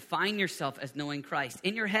head, you define yourself as knowing Christ.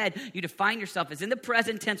 In your head, you define yourself as in the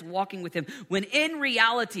present tense walking with him. When in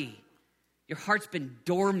reality, your heart's been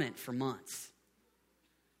dormant for months.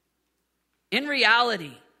 In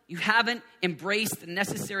reality, you haven't embraced the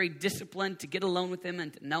necessary discipline to get alone with him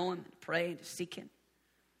and to know him and to pray and to seek him.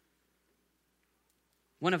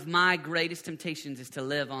 One of my greatest temptations is to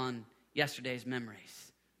live on yesterday's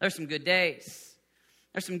memories. There's some good days.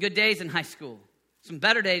 There's some good days in high school. Some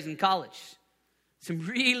better days in college. Some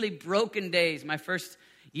really broken days, my first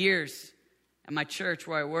years at my church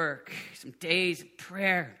where I work. Some days of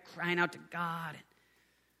prayer, crying out to God.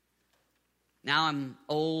 Now I'm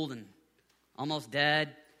old and almost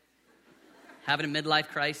dead. Having a midlife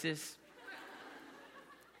crisis.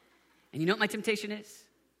 And you know what my temptation is?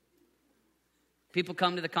 People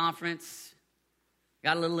come to the conference,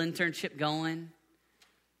 got a little internship going.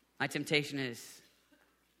 My temptation is,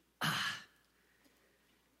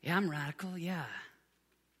 yeah, I'm radical, yeah.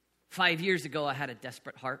 5 years ago, I had a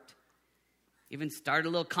desperate heart. Even started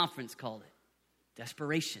a little conference called it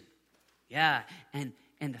Desperation. Yeah, and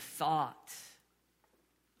the thought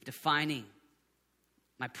of defining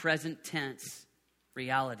my present tense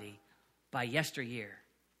reality by yesteryear,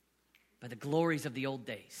 by the glories of the old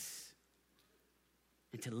days,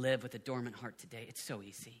 and to live with a dormant heart today. It's so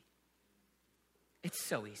easy. It's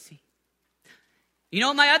so easy. You know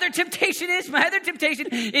what my other temptation is? My other temptation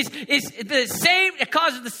is the same. It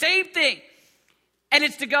causes the same thing. And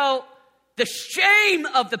it's to go, the shame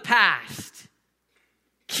of the past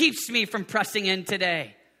keeps me from pressing in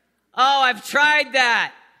today. Oh, I've tried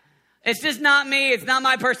that. It's just not me. It's not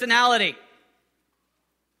my personality.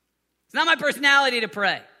 It's not my personality to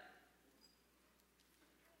pray.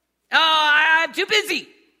 Oh, I'm too busy.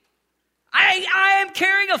 I am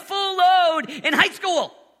carrying a full load in high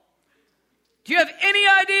school. Do you have any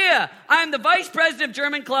idea? I'm the vice president of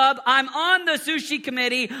German club. I'm on the sushi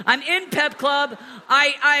committee. I'm in pep club.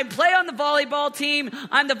 I play on the volleyball team.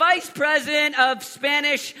 I'm the vice president of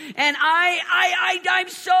Spanish. And I'm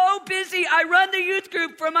so busy. I run the youth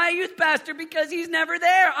group for my youth pastor because he's never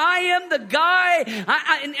there. I am the guy.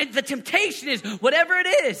 And the temptation is whatever it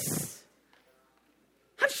is.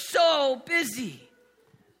 I'm so busy.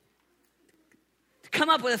 To come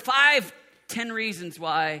up with 5-10 reasons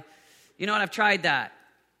why. You know what? I've tried that.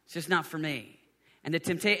 It's just not for me. And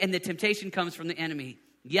the temptation comes from the enemy.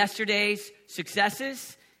 Yesterday's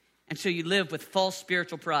successes, and so you live with false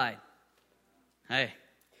spiritual pride. Hey,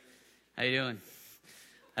 how you doing?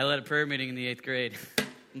 I led a prayer meeting in the 8th grade.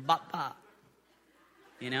 Bop, bop.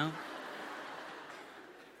 You know?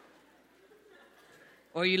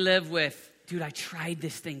 Or you live with, dude, I tried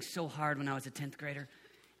this thing so hard when I was a 10th grader.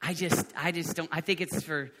 I just don't. I think it's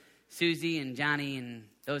for Susie and Johnny and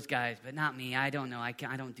those guys, but not me. I don't know. I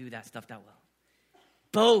don't do that stuff that well.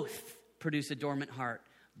 Both produce a dormant heart.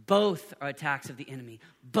 Both are attacks of the enemy.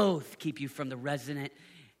 Both keep you from the resonant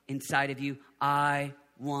inside of you. I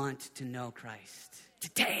want to know Christ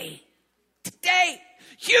today. Today,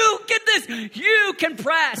 you get this. You can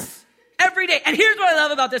press every day. And here's what I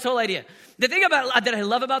love about this whole idea. The thing that I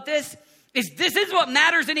love about this is what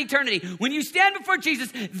matters in eternity. When you stand before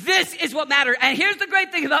Jesus, this is what matters. And here's the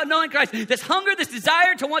great thing about knowing Christ. This hunger, this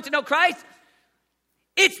desire to want to know Christ,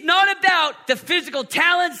 it's not about the physical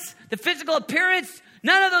talents, the physical appearance.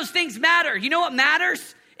 None of those things matter. You know what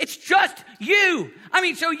matters? It's just you.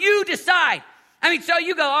 So you decide. So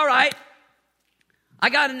you go, all right. I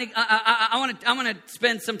want to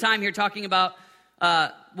spend some time here talking about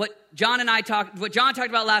what John talked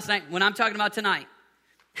about last night, what I'm talking about tonight.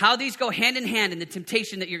 How these go hand in hand in the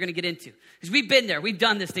temptation that you're going to get into. Because we've been there. We've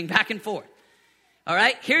done this thing back and forth. All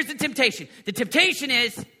right? Here's the temptation. The temptation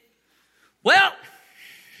is, well,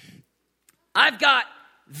 I've got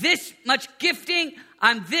this much gifting.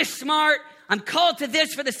 I'm this smart. I'm called to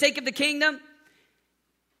this for the sake of the kingdom.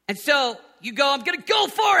 And so you go, I'm going to go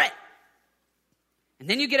for it. And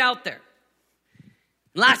then you get out there.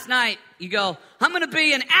 Last night, you go, I'm going to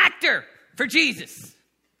be an actor for Jesus.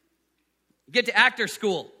 You get to actor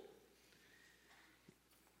school.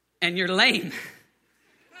 And you're lame.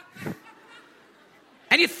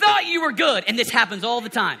 And you thought you were good. And this happens all the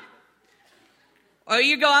time. Or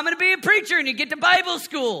you go, I'm going to be a preacher. And you get to Bible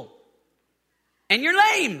school. And you're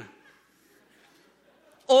lame.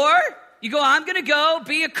 Or you go, I'm going to go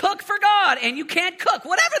be a cook for God. And you can't cook.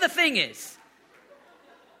 Whatever the thing is.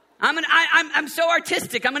 I'm so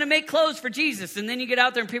artistic. I'm going to make clothes for Jesus. And then you get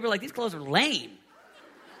out there and people are like, these clothes are lame.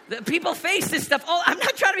 People face this stuff. Oh, I'm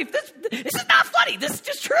not trying to be, this is not funny. This is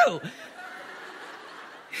just true.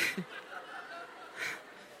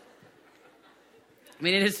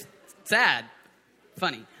 It is sad.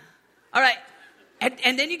 Funny. All right.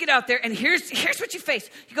 And then you get out there and here's what you face.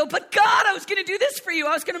 You go, but God, I was going to do this for you.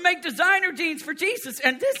 I was going to make designer jeans for Jesus.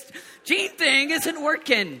 And this jean thing isn't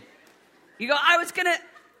working. You go, I was going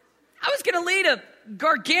to lead a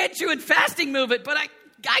gargantuan fasting movement, but I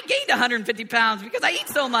gained 150 pounds because I eat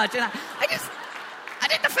so much. And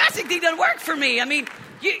the fasting thing doesn't work for me.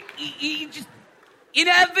 You just,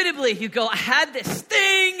 inevitably, you go, I had this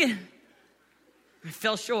thing. I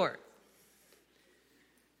fell short.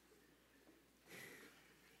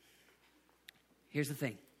 Here's the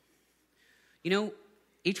thing.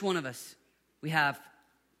 Each one of us, we have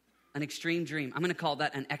an extreme dream. I'm going to call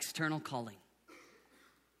that an external calling.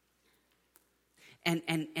 And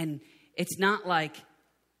it's not like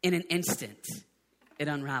in an instant it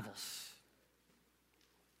unravels.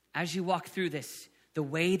 As you walk through this, the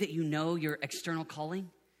way that you know your external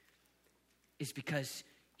calling is because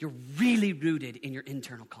you're really rooted in your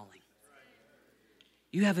internal calling.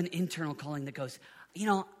 You have an internal calling that goes,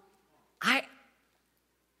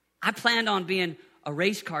 I planned on being a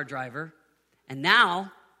race car driver, and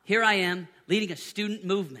now here I am leading a student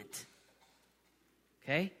movement.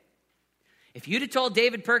 Okay? If you'd have told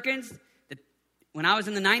David Perkins that when I was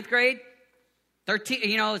in the 9th grade,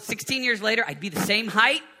 16 years later, I'd be the same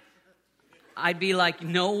height, I'd be like,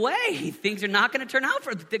 no way. Things are not going to turn out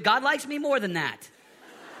God likes me more than that.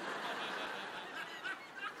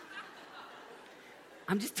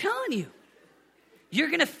 I'm just telling you. You're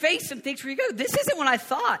going to face some things where you go, this isn't what I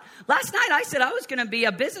thought. Last night I said I was going to be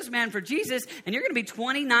a businessman for Jesus, and you're going to be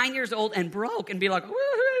 29 years old and broke and be like,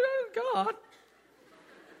 oh, God.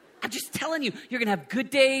 I'm just telling you, you're going to have good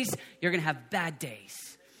days, you're going to have bad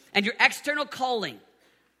days. And your external calling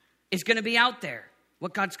is going to be out there,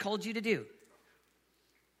 what God's called you to do.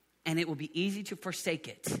 And it will be easy to forsake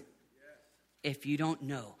it if you don't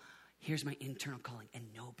know, here's my internal calling. And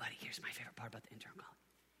here's my favorite part about the internal calling.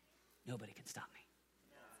 Nobody can stop me.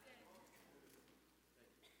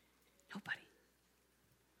 Nobody.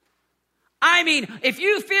 If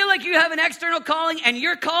you feel like you have an external calling and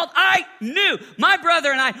you're called, I knew, my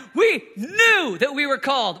brother and I, we knew that we were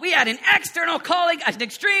called. We had an external calling, an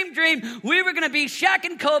extreme dream. We were going to be Shaq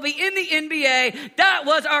and Kobe in the NBA. That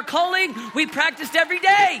was our calling. We practiced every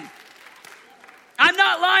day. I'm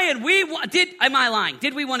not lying. Am I lying?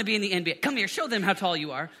 Did we want to be in the NBA? Come here, show them how tall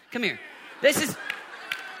you are. Come here.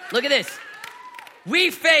 Look at this.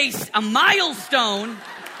 We faced a milestone.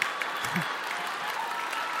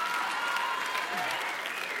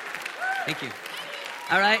 Thank you.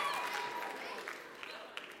 All right.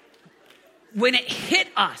 When it hit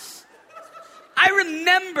us, I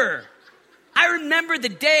remember the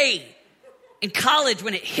day in college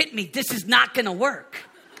when it hit me, this is not going to work.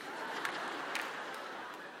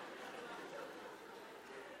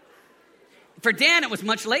 For Dan, it was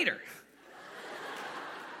much later.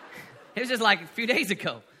 It was just like a few days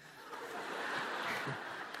ago.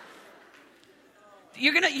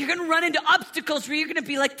 You're gonna run into obstacles where you're gonna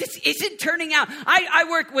be like, this isn't turning out. I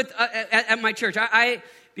work with at my church.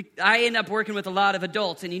 I end up working with a lot of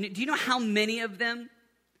adults. And do you know how many of them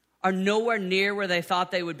are nowhere near where they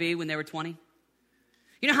thought they would be when they were 20?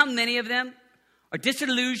 You know how many of them are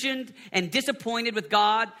disillusioned and disappointed with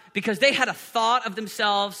God because they had a thought of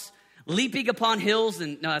themselves leaping upon hills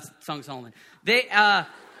and, no, that's Song of Solomon. They had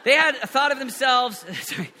a thought of themselves,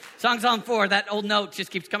 sorry, Song of Solomon 4, that old note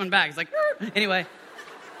just keeps coming back. It's like, anyway.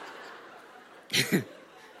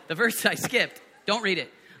 The verse I skipped, don't read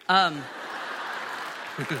it.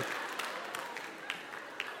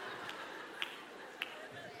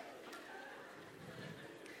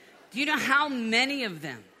 Do you know how many of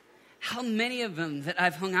them that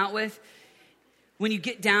I've hung out with, when you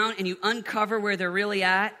get down and you uncover where they're really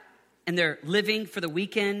at and they're living for the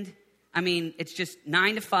weekend, I mean, it's just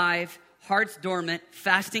 9 to 5, heart's dormant,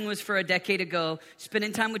 fasting was for a decade ago,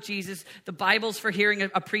 spending time with Jesus, the Bible's for hearing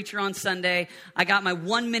a preacher on Sunday, I got my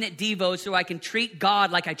 1-minute Devo so I can treat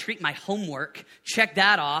God like I treat my homework, check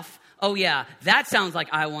that off. Oh yeah, that sounds like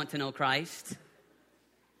I want to know Christ.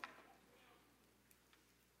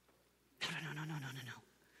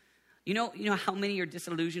 No. You know how many are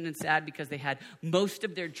disillusioned and sad because they had most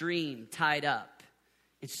of their dream tied up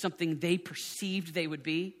in something they perceived they would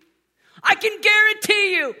be? I can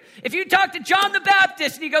guarantee you, if you talk to John the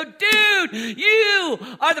Baptist and you go, dude, you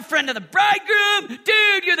are the friend of the bridegroom.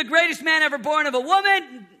 Dude, you're the greatest man ever born of a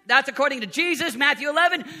woman. That's according to Jesus, Matthew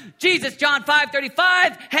 11. Jesus, John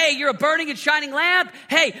 5:35. Hey, you're a burning and shining lamp.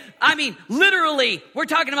 Hey, I mean, literally, we're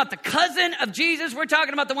talking about the cousin of Jesus. We're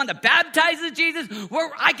talking about the one that baptizes Jesus.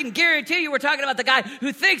 I can guarantee you we're talking about the guy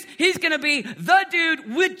who thinks he's going to be the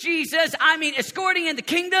dude with Jesus. I mean, escorting in the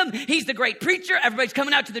kingdom. He's the great preacher. Everybody's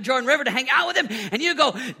coming out to the Jordan River to hang out with him. And you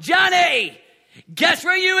go, Johnny, guess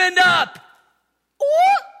where you end up? Ooh.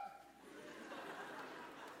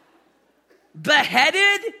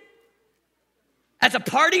 Beheaded as a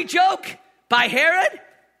party joke by Herod?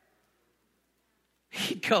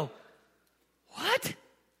 He'd go, what?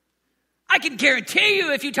 I can guarantee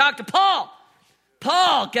you if you talk to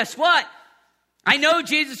Paul, guess what? I know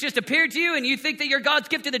Jesus just appeared to you and you think that you're God's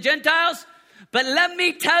gift to the Gentiles, but let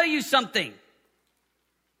me tell you something.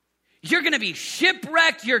 You're going to be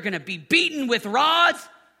shipwrecked. You're going to be beaten with rods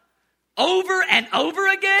over and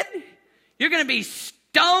over again. You're going to be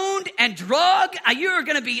stoned and drugged. You're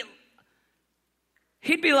going to be...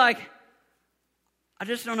 He'd be like, I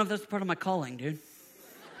just don't know if that's part of my calling, dude.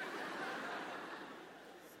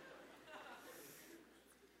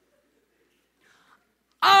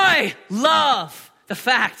 I love the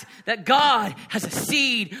fact that God has a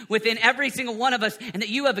seed within every single one of us and that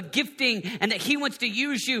you have a gifting and that he wants to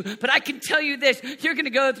use you. But I can tell you this, you're going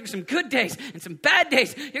to go through some good days and some bad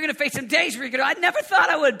days. You're going to face some days where you're going to, I never thought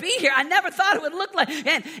I would be here. I never thought it would look like.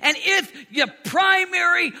 And if the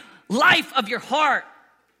primary life of your heart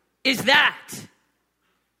is that,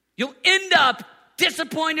 you'll end up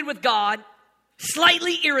disappointed with God,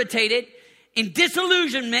 slightly irritated, in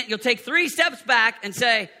disillusionment. You'll take 3 steps back and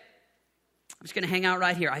say, I'm just going to hang out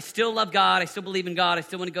right here. I still love God. I still believe in God. I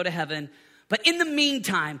still want to go to heaven. But in the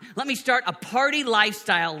meantime, let me start a party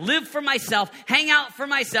lifestyle, live for myself, hang out for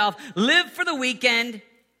myself, live for the weekend,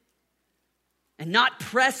 and not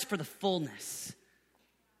press for the fullness.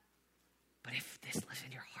 But if this lives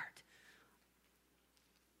in your heart,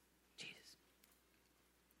 Jesus,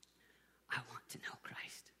 I want to know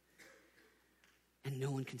Christ. And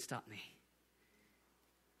no one can stop me.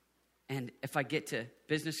 And if I get to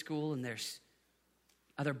business school and there's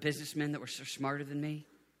other businessmen that were so smarter than me,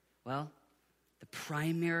 well, the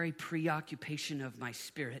primary preoccupation of my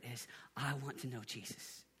spirit is, I want to know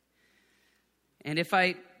Jesus. And if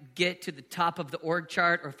I get to the top of the org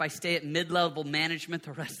chart or if I stay at mid-level management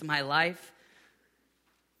the rest of my life,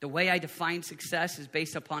 the way I define success is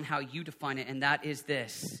based upon how you define it, and that is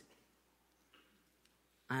this.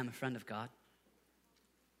 I am a friend of God.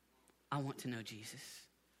 I want to know Jesus.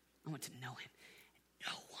 I want to know him.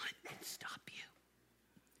 No one can stop you.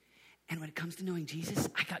 And when it comes to knowing Jesus,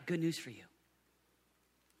 I got good news for you.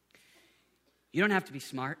 You don't have to be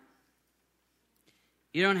smart.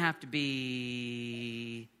 You don't have to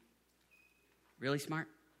be really smart.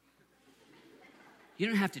 You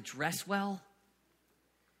don't have to dress well.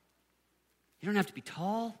 You don't have to be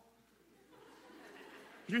tall.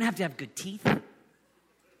 You don't have to have good teeth.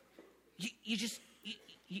 You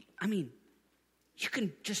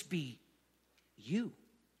can just be you.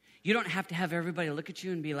 You don't have to have everybody look at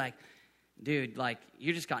you and be like, dude, like,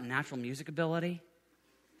 you just got natural music ability.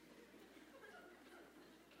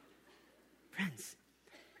 Friends,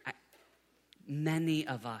 many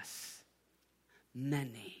of us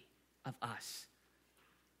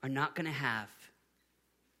are not going to have,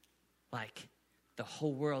 like, the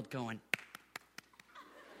whole world going,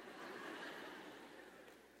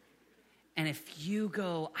 And if you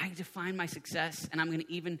go, I define my success, and I'm going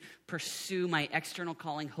to even pursue my external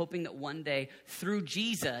calling, hoping that one day through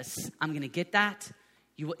Jesus, I'm going to get that,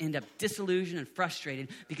 you will end up disillusioned and frustrated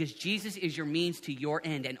because Jesus is your means to your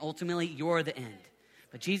end, and ultimately you're the end.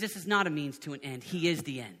 But Jesus is not a means to an end. He is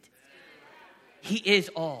the end. He is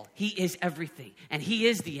all. He is everything. And he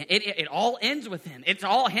is the end. It all ends with him. It's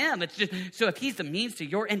all him. It's just, so if he's the means to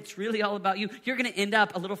your end, it's really all about you. You're going to end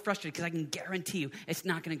up a little frustrated because I can guarantee you it's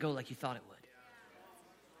not going to go like you thought it would.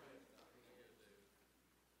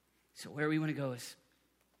 So where we want to go is,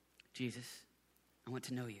 Jesus, I want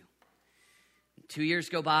to know you. And 2 years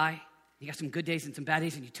go by. You got some good days and some bad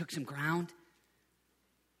days, and you took some ground.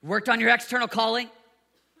 Worked on your external calling.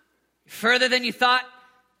 Further than you thought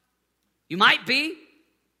you might be.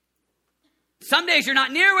 Some days you're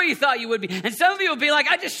not near where you thought you would be. And some of you will be like,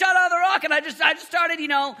 I just shot out of the rock and I just started,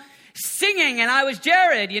 singing and I was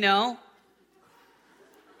Jared, I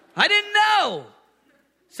didn't know.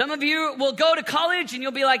 Some of you will go to college and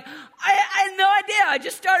you'll be like, I had no idea. I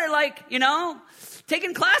just started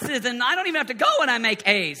taking classes and I don't even have to go when I make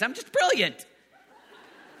A's. I'm just brilliant.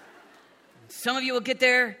 Some of you will get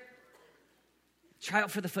there, try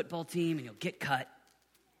out for the football team and you'll get cut.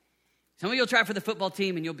 Some of you will try for the football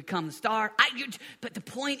team and you'll become the star. But the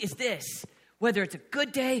point is this, whether it's a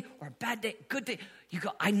good day or a bad day, good day, you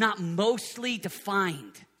go, I'm not mostly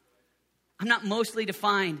defined. I'm not mostly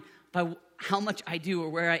defined by how much I do or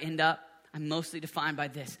where I end up. I'm mostly defined by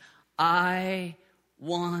this. I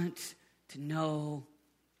want to know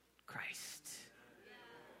Christ.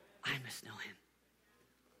 I must know him.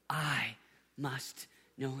 I must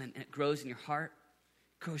know him. And it grows in your heart,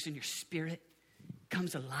 grows in your spirit,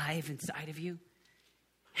 comes alive inside of you.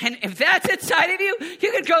 And if that's inside of you,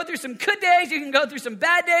 you can go through some good days, you can go through some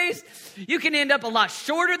bad days. You can end up a lot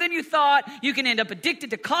shorter than you thought. You can end up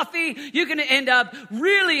addicted to coffee. You can end up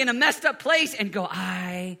really in a messed up place and go,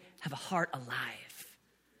 I have a heart alive.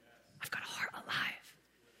 I've got a heart alive.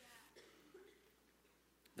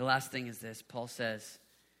 The last thing is this. Paul says,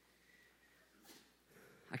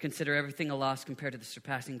 I consider everything a loss compared to the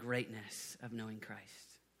surpassing greatness of knowing Christ.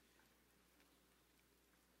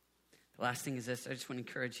 The last thing is this. I just want to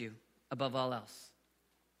encourage you, above all else,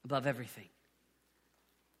 above everything,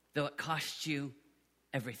 though it costs you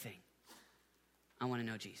everything, I want to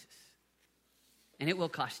know Jesus. And it will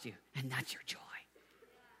cost you, and that's your joy.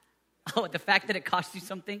 Oh, the fact that it costs you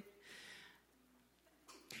something.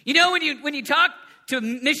 When you talk to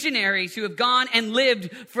missionaries who have gone and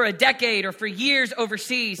lived for a decade or for years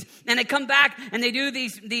overseas, and they come back and they do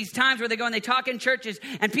these times where they go and they talk in churches,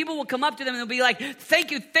 and people will come up to them and they'll be like,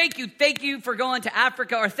 thank you for going to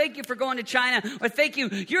Africa, or thank you for going to China, or thank you,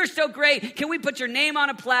 you're so great. Can we put your name on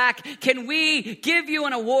a plaque? Can we give you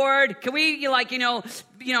an award? Can we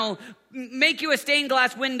make you a stained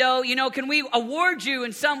glass window? Can we award you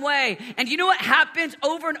in some way? And you know what happens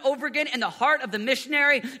over and over again in the heart of the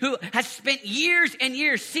missionary who has spent years and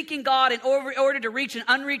years seeking God in order to reach an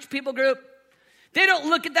unreached people group? They don't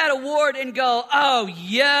look at that award and go, oh,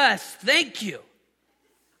 yes, thank you.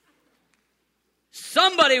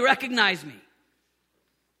 Somebody recognize me.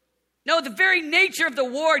 No, the very nature of the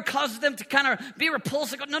award causes them to kind of be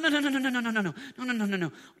repulsive. Go, no.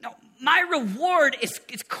 My reward is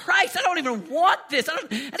Christ. I don't even want this. I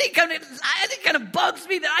think it kind of bugs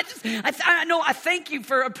me that I thank you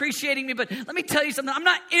for appreciating me, but let me tell you something. I'm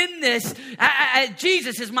not in this.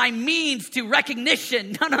 Jesus is my means to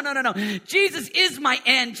recognition. No. Jesus is my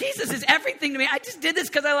end. Jesus is everything to me. I just did this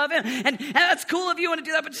because I love him. And that's cool if you want to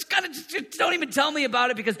do that, but just don't even tell me about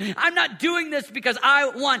it, because I'm not doing this because I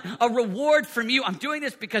want a reward from you. I'm doing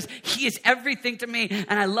this because he is everything to me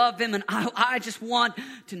and I love him, and I just want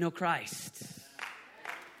to know Christ.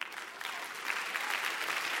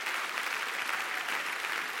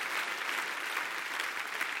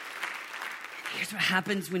 Here's what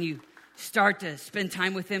happens when you start to spend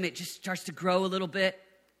time with him. It just starts to grow a little bit.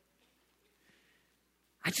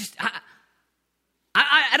 I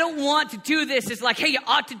don't want to do this. It's like, hey, you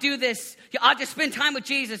ought to do this. You ought to spend time with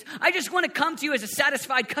Jesus. I just want to come to you as a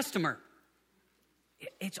satisfied customer.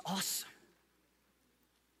 It's awesome.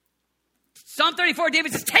 Psalm 34,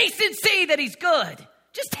 David says, taste and see that he's good.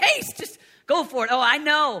 Just taste. Just go for it. Oh, I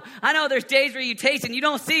know there's days where you taste and you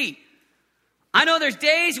don't see. I know there's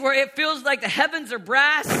days where it feels like the heavens are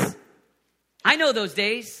brass. I know those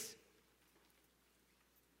days.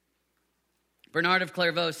 Bernard of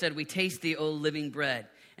Clairvaux said, we taste thee, O living bread,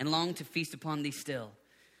 and long to feast upon thee still.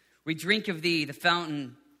 We drink of thee, the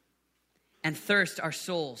fountain, and thirst our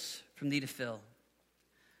souls from thee to fill.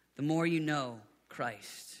 The more you know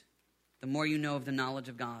Christ, the more you know of the knowledge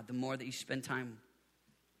of God, the more that you spend time,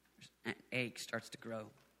 an ache starts to grow.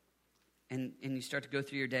 And you start to go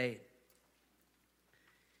through your day. You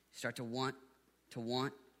start to want.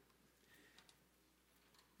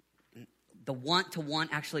 And the want to want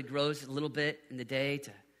actually grows a little bit in the day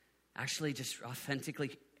to actually just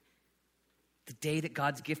authentically. The day that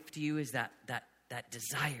God's gift to you is that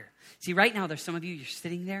desire. See, right now, there's some of you, you're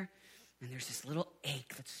sitting there, and there's this little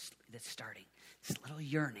ache that's starting. This little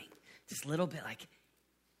yearning. This little bit like,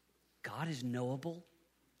 God is knowable.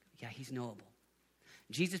 Yeah, he's knowable.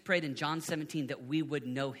 Jesus prayed in John 17 that we would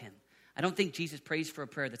know him. I don't think Jesus prays for a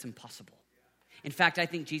prayer that's impossible. In fact, I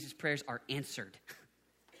think Jesus' prayers are answered.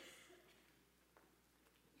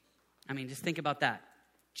 I mean, just think about that.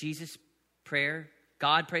 Jesus' prayer,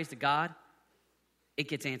 God prays to God, it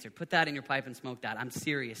gets answered. Put that in your pipe and smoke that. I'm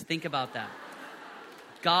serious. Think about that.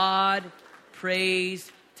 God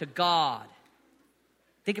prays to God.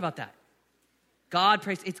 Think about that. God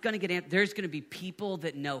prays. It's going to get answered. There's going to be people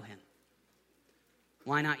that know him.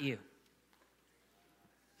 Why not you?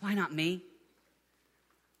 Why not me?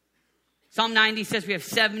 Psalm 90 says we have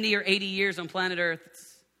 70 or 80 years on planet Earth.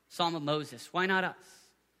 It's Psalm of Moses. Why not us?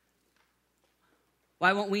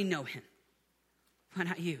 Why won't we know him? Why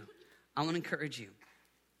not you? I want to encourage you.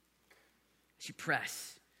 As you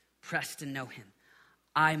press to know him.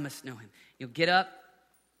 I must know him. You'll get up.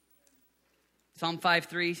 Psalm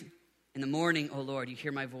 5:3. In the morning, O Lord, you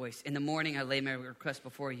hear my voice. In the morning, I lay my request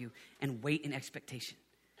before you and wait in expectation.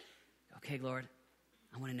 Okay, Lord,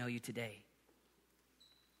 I want to know you today.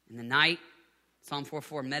 In the night, Psalm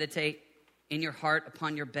 4:4, meditate in your heart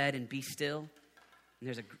upon your bed and be still. And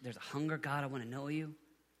there's a hunger, God, I want to know you.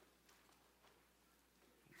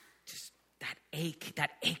 Just that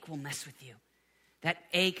ache will mess with you. That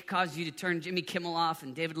ache caused you to turn Jimmy Kimmel off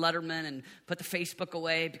and David Letterman and put the Facebook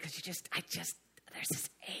away because there's this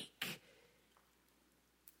ache.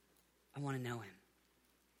 I want to know him.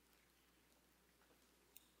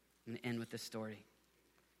 I'm going to end with this story.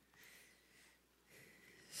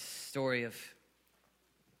 Story of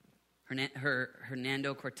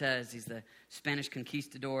Hernando Cortez. He's the Spanish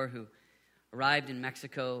conquistador who arrived in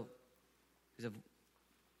Mexico. He's a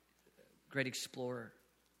great explorer.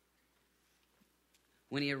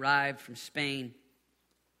 When he arrived from Spain,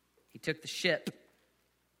 he took the ship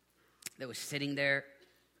that was sitting there.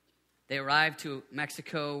 They arrived to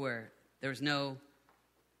Mexico where there was no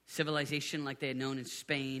civilization like they had known in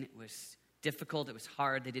Spain. It was difficult. It was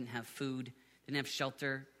hard. They didn't have food, didn't have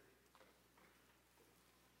shelter.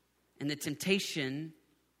 And the temptation,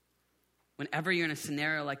 whenever you're in a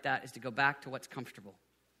scenario like that, is to go back to what's comfortable.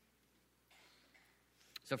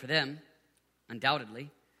 So for them,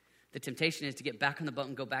 undoubtedly, the temptation is to get back on the boat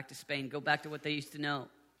and go back to Spain, go back to what they used to know,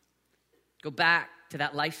 go back to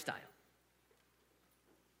that lifestyle.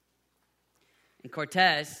 And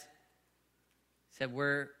Cortez said,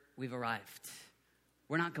 we've arrived.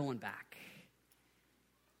 We're not going back.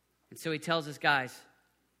 And so he tells his guys,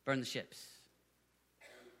 burn the ships.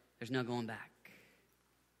 There's no going back.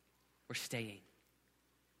 We're staying.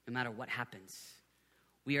 No matter what happens.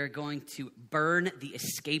 We are going to burn the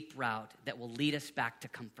escape route that will lead us back to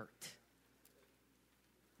comfort.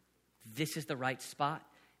 This is the right spot.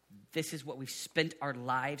 This is what we've spent our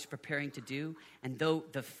lives preparing to do. And though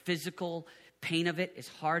the physical pain of it is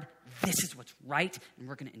hard, this is what's right, and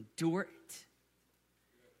we're going to endure it.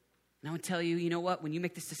 And I want to tell you, you know what? When you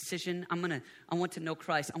make this decision, I want to know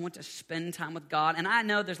Christ. I want to spend time with God. And I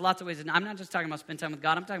know there's lots of ways. And I'm not just talking about spend time with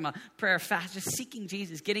God. I'm talking about prayer, fast, just seeking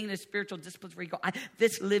Jesus, getting into spiritual disciplines where you go,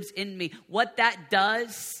 this lives in me. What that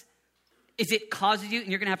does is it causes you, and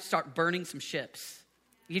you're going to have to start burning some ships.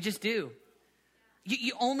 You just do.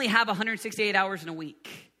 You only have 168 hours in a week.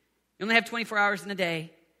 You only have 24 hours in a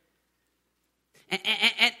day.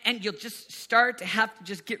 And you'll just start to have to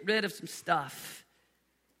just get rid of some stuff.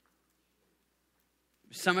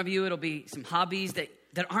 Some of you, it'll be some hobbies that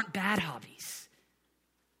aren't bad hobbies.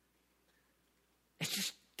 It's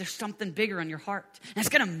just, there's something bigger on your heart. And that's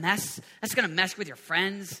going to mess with your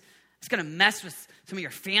friends. It's going to mess with some of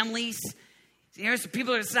your families. You know, some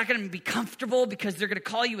people are just not going to be comfortable because they're going to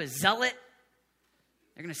call you a zealot.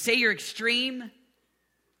 They're going to say you're extreme.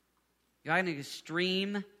 I have an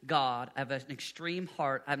extreme God. I have an extreme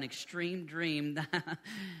heart. I have an extreme dream.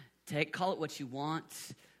 Call it what you want.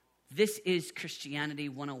 This is Christianity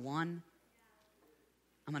 101.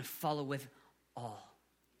 I'm going to follow with all.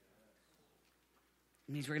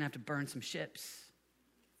 It means we're going to have to burn some ships.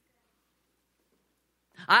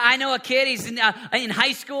 I know a kid, he's in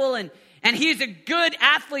high school, and he's a good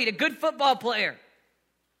athlete, a good football player.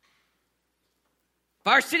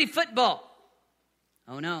 Varsity football.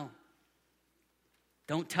 Oh, no.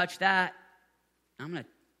 Don't touch that.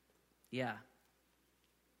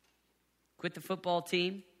 Quit the football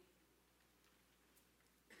team.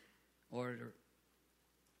 or to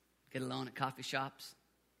get alone at coffee shops,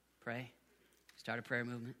 pray, start a prayer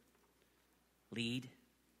movement, lead.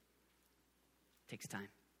 Takes time.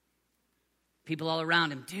 People all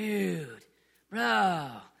around him, dude, bro,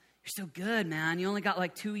 you're so good, man. You only got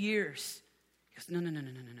like 2 years. He goes, no.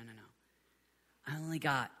 I only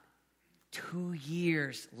got 2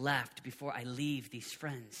 years left before I leave these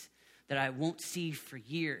friends that I won't see for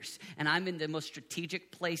years. And I'm in the most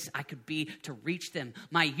strategic place I could be to reach them.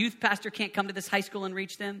 My youth pastor can't come to this high school and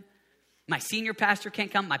reach them. My senior pastor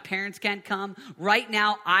can't come. My parents can't come. Right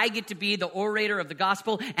now, I get to be the orator of the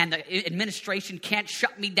gospel, and the administration can't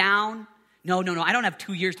shut me down. No. I don't have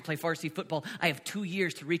 2 years to play varsity football. I have 2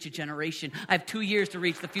 years to reach a generation. I have 2 years to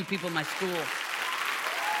reach the few people in my school.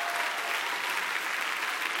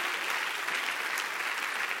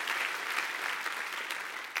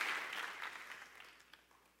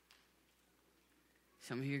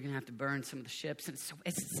 Some of you are going to have to burn some of the ships. And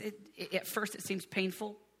at first, it seems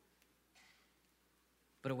painful.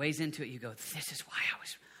 But a ways into it, you go, this is why I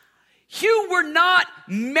was... You were not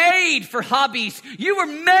made for hobbies. You were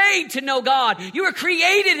made to know God. You were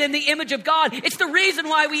created in the image of God. It's the reason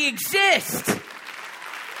why we exist.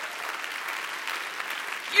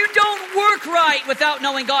 You don't work right without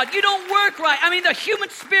knowing God. You don't work right. I mean, the human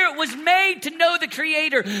spirit was made to know the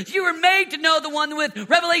Creator. You were made to know the one with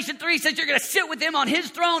Revelation 3 says you're going to sit with him on his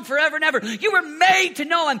throne forever and ever. You were made to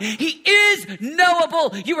know him. He is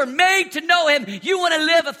knowable. You were made to know him. You want to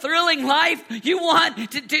live a thrilling life? You want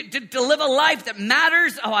to live a life that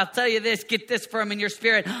matters? Oh, I'll tell you this. Get this firm in your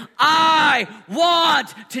spirit. I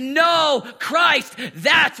want to know Christ.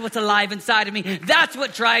 That's what's alive inside of me. That's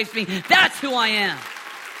what drives me. That's who I am.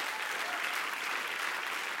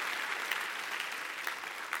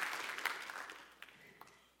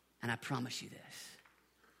 And I promise you this,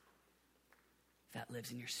 if that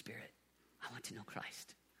lives in your spirit, I want to know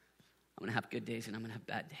Christ. I'm going to have good days and I'm going to have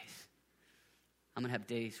bad days. I'm going to have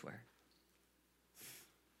days where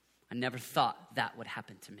I never thought that would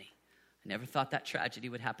happen to me. I never thought that tragedy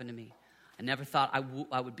would happen to me. I never thought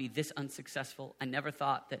I would be this unsuccessful. I never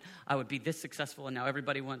thought that I would be this successful and now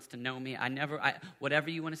everybody wants to know me.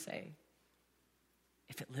 Whatever you want to say,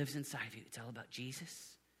 if it lives inside of you, it's all about Jesus.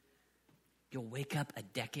 You'll wake up a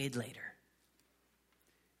decade later.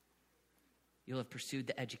 You'll have pursued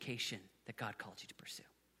the education that God called you to pursue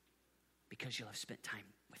because you'll have spent time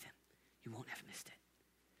with him. You won't have missed it.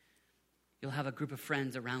 You'll have a group of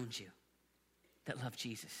friends around you that love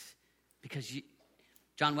Jesus because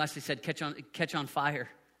John Wesley said, catch on fire.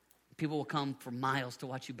 People will come for miles to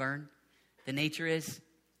watch you burn. The nature is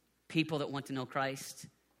people that want to know Christ,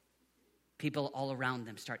 people all around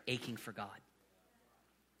them start aching for God.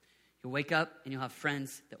 You'll wake up and you'll have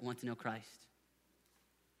friends that want to know Christ.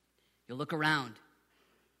 You'll look around.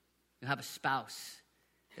 You'll have a spouse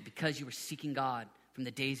that because you were seeking God from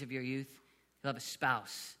the days of your youth, you'll have a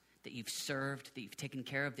spouse that you've served, that you've taken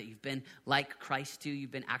care of, that you've been like Christ to. You've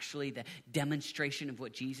been actually the demonstration of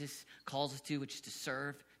what Jesus calls us to, which is to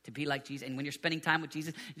serve, to be like Jesus. And when you're spending time with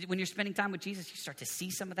Jesus, you start to see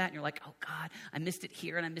some of that and you're like, oh God, I missed it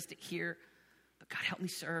here and I missed it here. But God, help me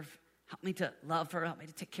serve. Help me to love her. Help me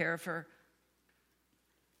to take care of her.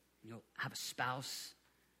 You'll have a spouse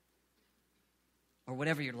or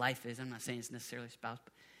whatever your life is. I'm not saying it's necessarily a spouse,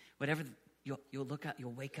 but whatever you'll look at,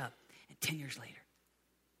 you'll wake up and 10 years later,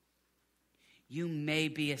 you may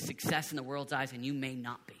be a success in the world's eyes and you may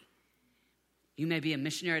not be. You may be a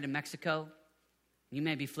missionary to Mexico. You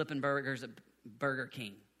may be flipping burgers at Burger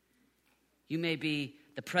King. You may be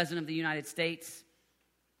the president of the United States,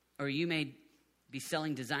 or you may be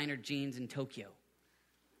selling designer jeans in Tokyo.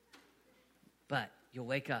 But you'll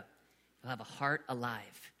wake up, you'll have a heart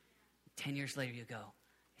alive. 10 years later, you go,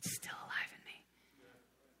 it's still alive in me.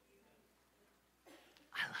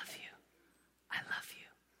 I love you. I love you.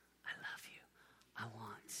 I love you.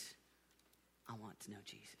 I want to know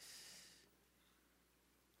Jesus.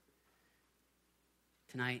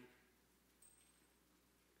 Tonight,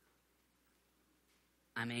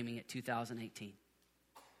 I'm aiming at 2018.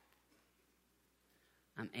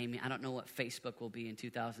 I don't know what Facebook will be in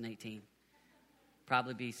 2018.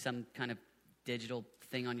 Probably be some kind of digital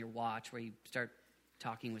thing on your watch where you start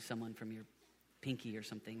talking with someone from your pinky or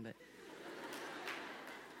something. But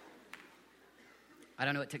I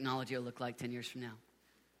don't know what technology will look like 10 years from now.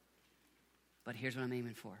 But here's what I'm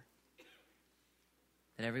aiming for.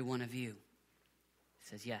 That every one of you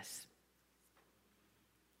says, yes,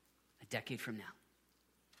 a decade from now,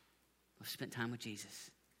 we'll spend time with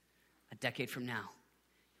Jesus. A decade from now,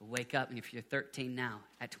 you'll wake up, and if you're 13 now,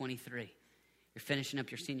 at 23, you're finishing up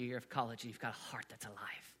your senior year of college, and you've got a heart that's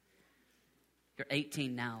alive. You're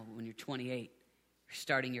 18 now, when you're 28, you're You're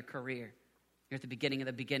starting your career. You're at the beginning of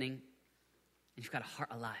the beginning, and you've got a heart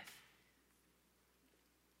alive.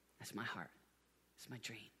 That's my heart. That's my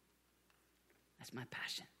dream. That's my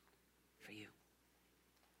passion for you.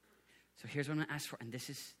 So here's what I'm going to ask for, and this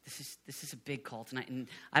is a big call tonight. And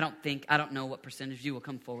I don't know what percentage of you will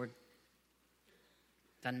come forward.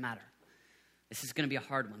 Doesn't matter. This is going to be a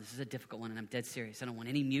hard one. This is a difficult one, and I'm dead serious. I don't want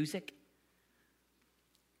any music.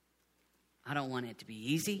 I don't want it to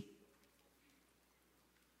be easy.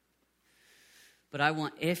 But I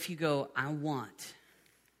want, if you go, I'm going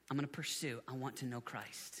to pursue, I want to know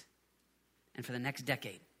Christ. And for the next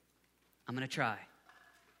decade, I'm going to try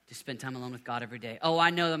to spend time alone with God every day. Oh, I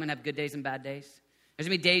know I'm going to have good days and bad days. There's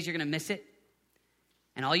going to be days you're going to miss it.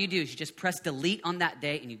 And all you do is you just press delete on that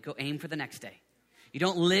day and you go aim for the next day. You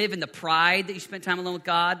don't live in the pride that you spent time alone with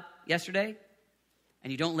God yesterday.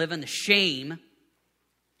 And you don't live in the shame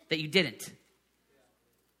that you didn't.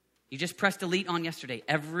 You just press delete on yesterday.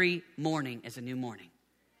 Every morning is a new morning.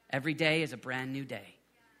 Every day is a brand new day.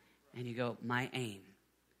 And you go, my aim,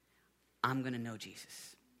 I'm going to know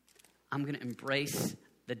Jesus. I'm going to embrace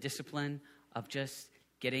the discipline of just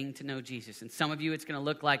getting to know Jesus. And some of you, it's going to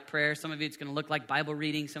look like prayer. Some of you, it's going to look like Bible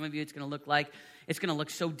reading. Some of you, it's going to look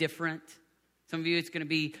so different. Some of you, it's going to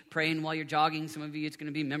be praying while you're jogging. Some of you, it's going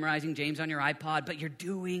to be memorizing James on your iPod. But you're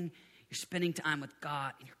spending time with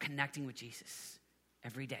God and you're connecting with Jesus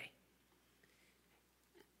every day.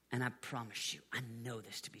 And I promise you, I know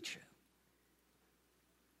this to be true.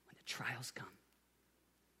 When the trials come,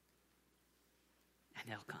 and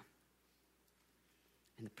they'll come,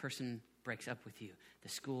 and the person breaks up with you, the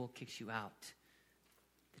school kicks you out,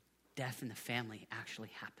 the death in the family actually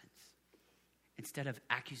happens. Instead of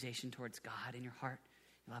accusation towards God in your heart,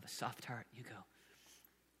 you'll have a soft heart. You go,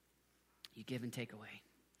 you give and take away.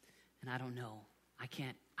 And I don't know, I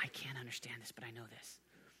can't understand this, but I know this.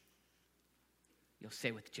 You'll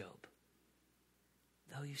say with Job,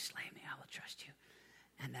 though you slay me, I will trust you.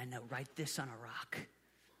 And I know, write this on a rock.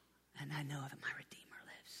 And I know that my Redeemer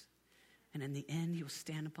lives. And in the end, he will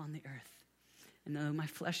stand upon the earth. And though my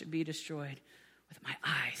flesh should be destroyed, with my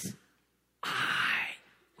eyes, I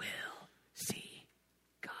will see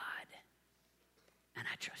God. And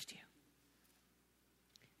I trust you.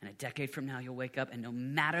 And a decade from now, you'll wake up, and no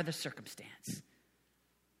matter the circumstance,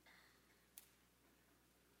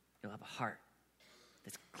 you'll have a heart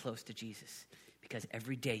that's close to Jesus, because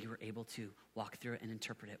every day you were able to walk through it and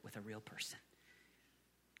interpret it with a real person.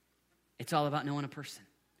 It's all about knowing a person.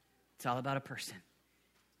 It's all about a person.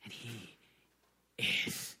 And he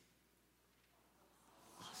is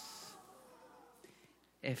awesome.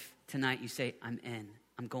 If tonight you say, I'm in,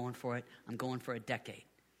 I'm going for it, I'm going for a decade.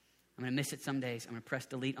 I'm going to miss it some days. I'm going to press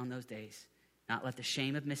delete on those days. Not let the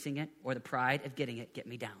shame of missing it or the pride of getting it get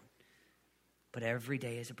me down. But every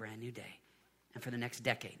day is a brand new day. And for the next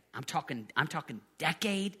decade, I'm talking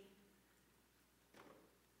decade,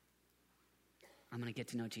 I'm going to get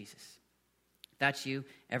to know Jesus. If that's you,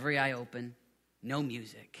 every eye open, no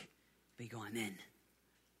music, but you go, I'm in.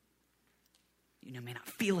 You may not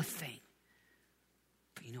feel a thing,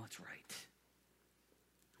 but you know it's right.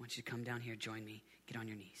 I want you to come down here, join me, get on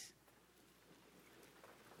your knees.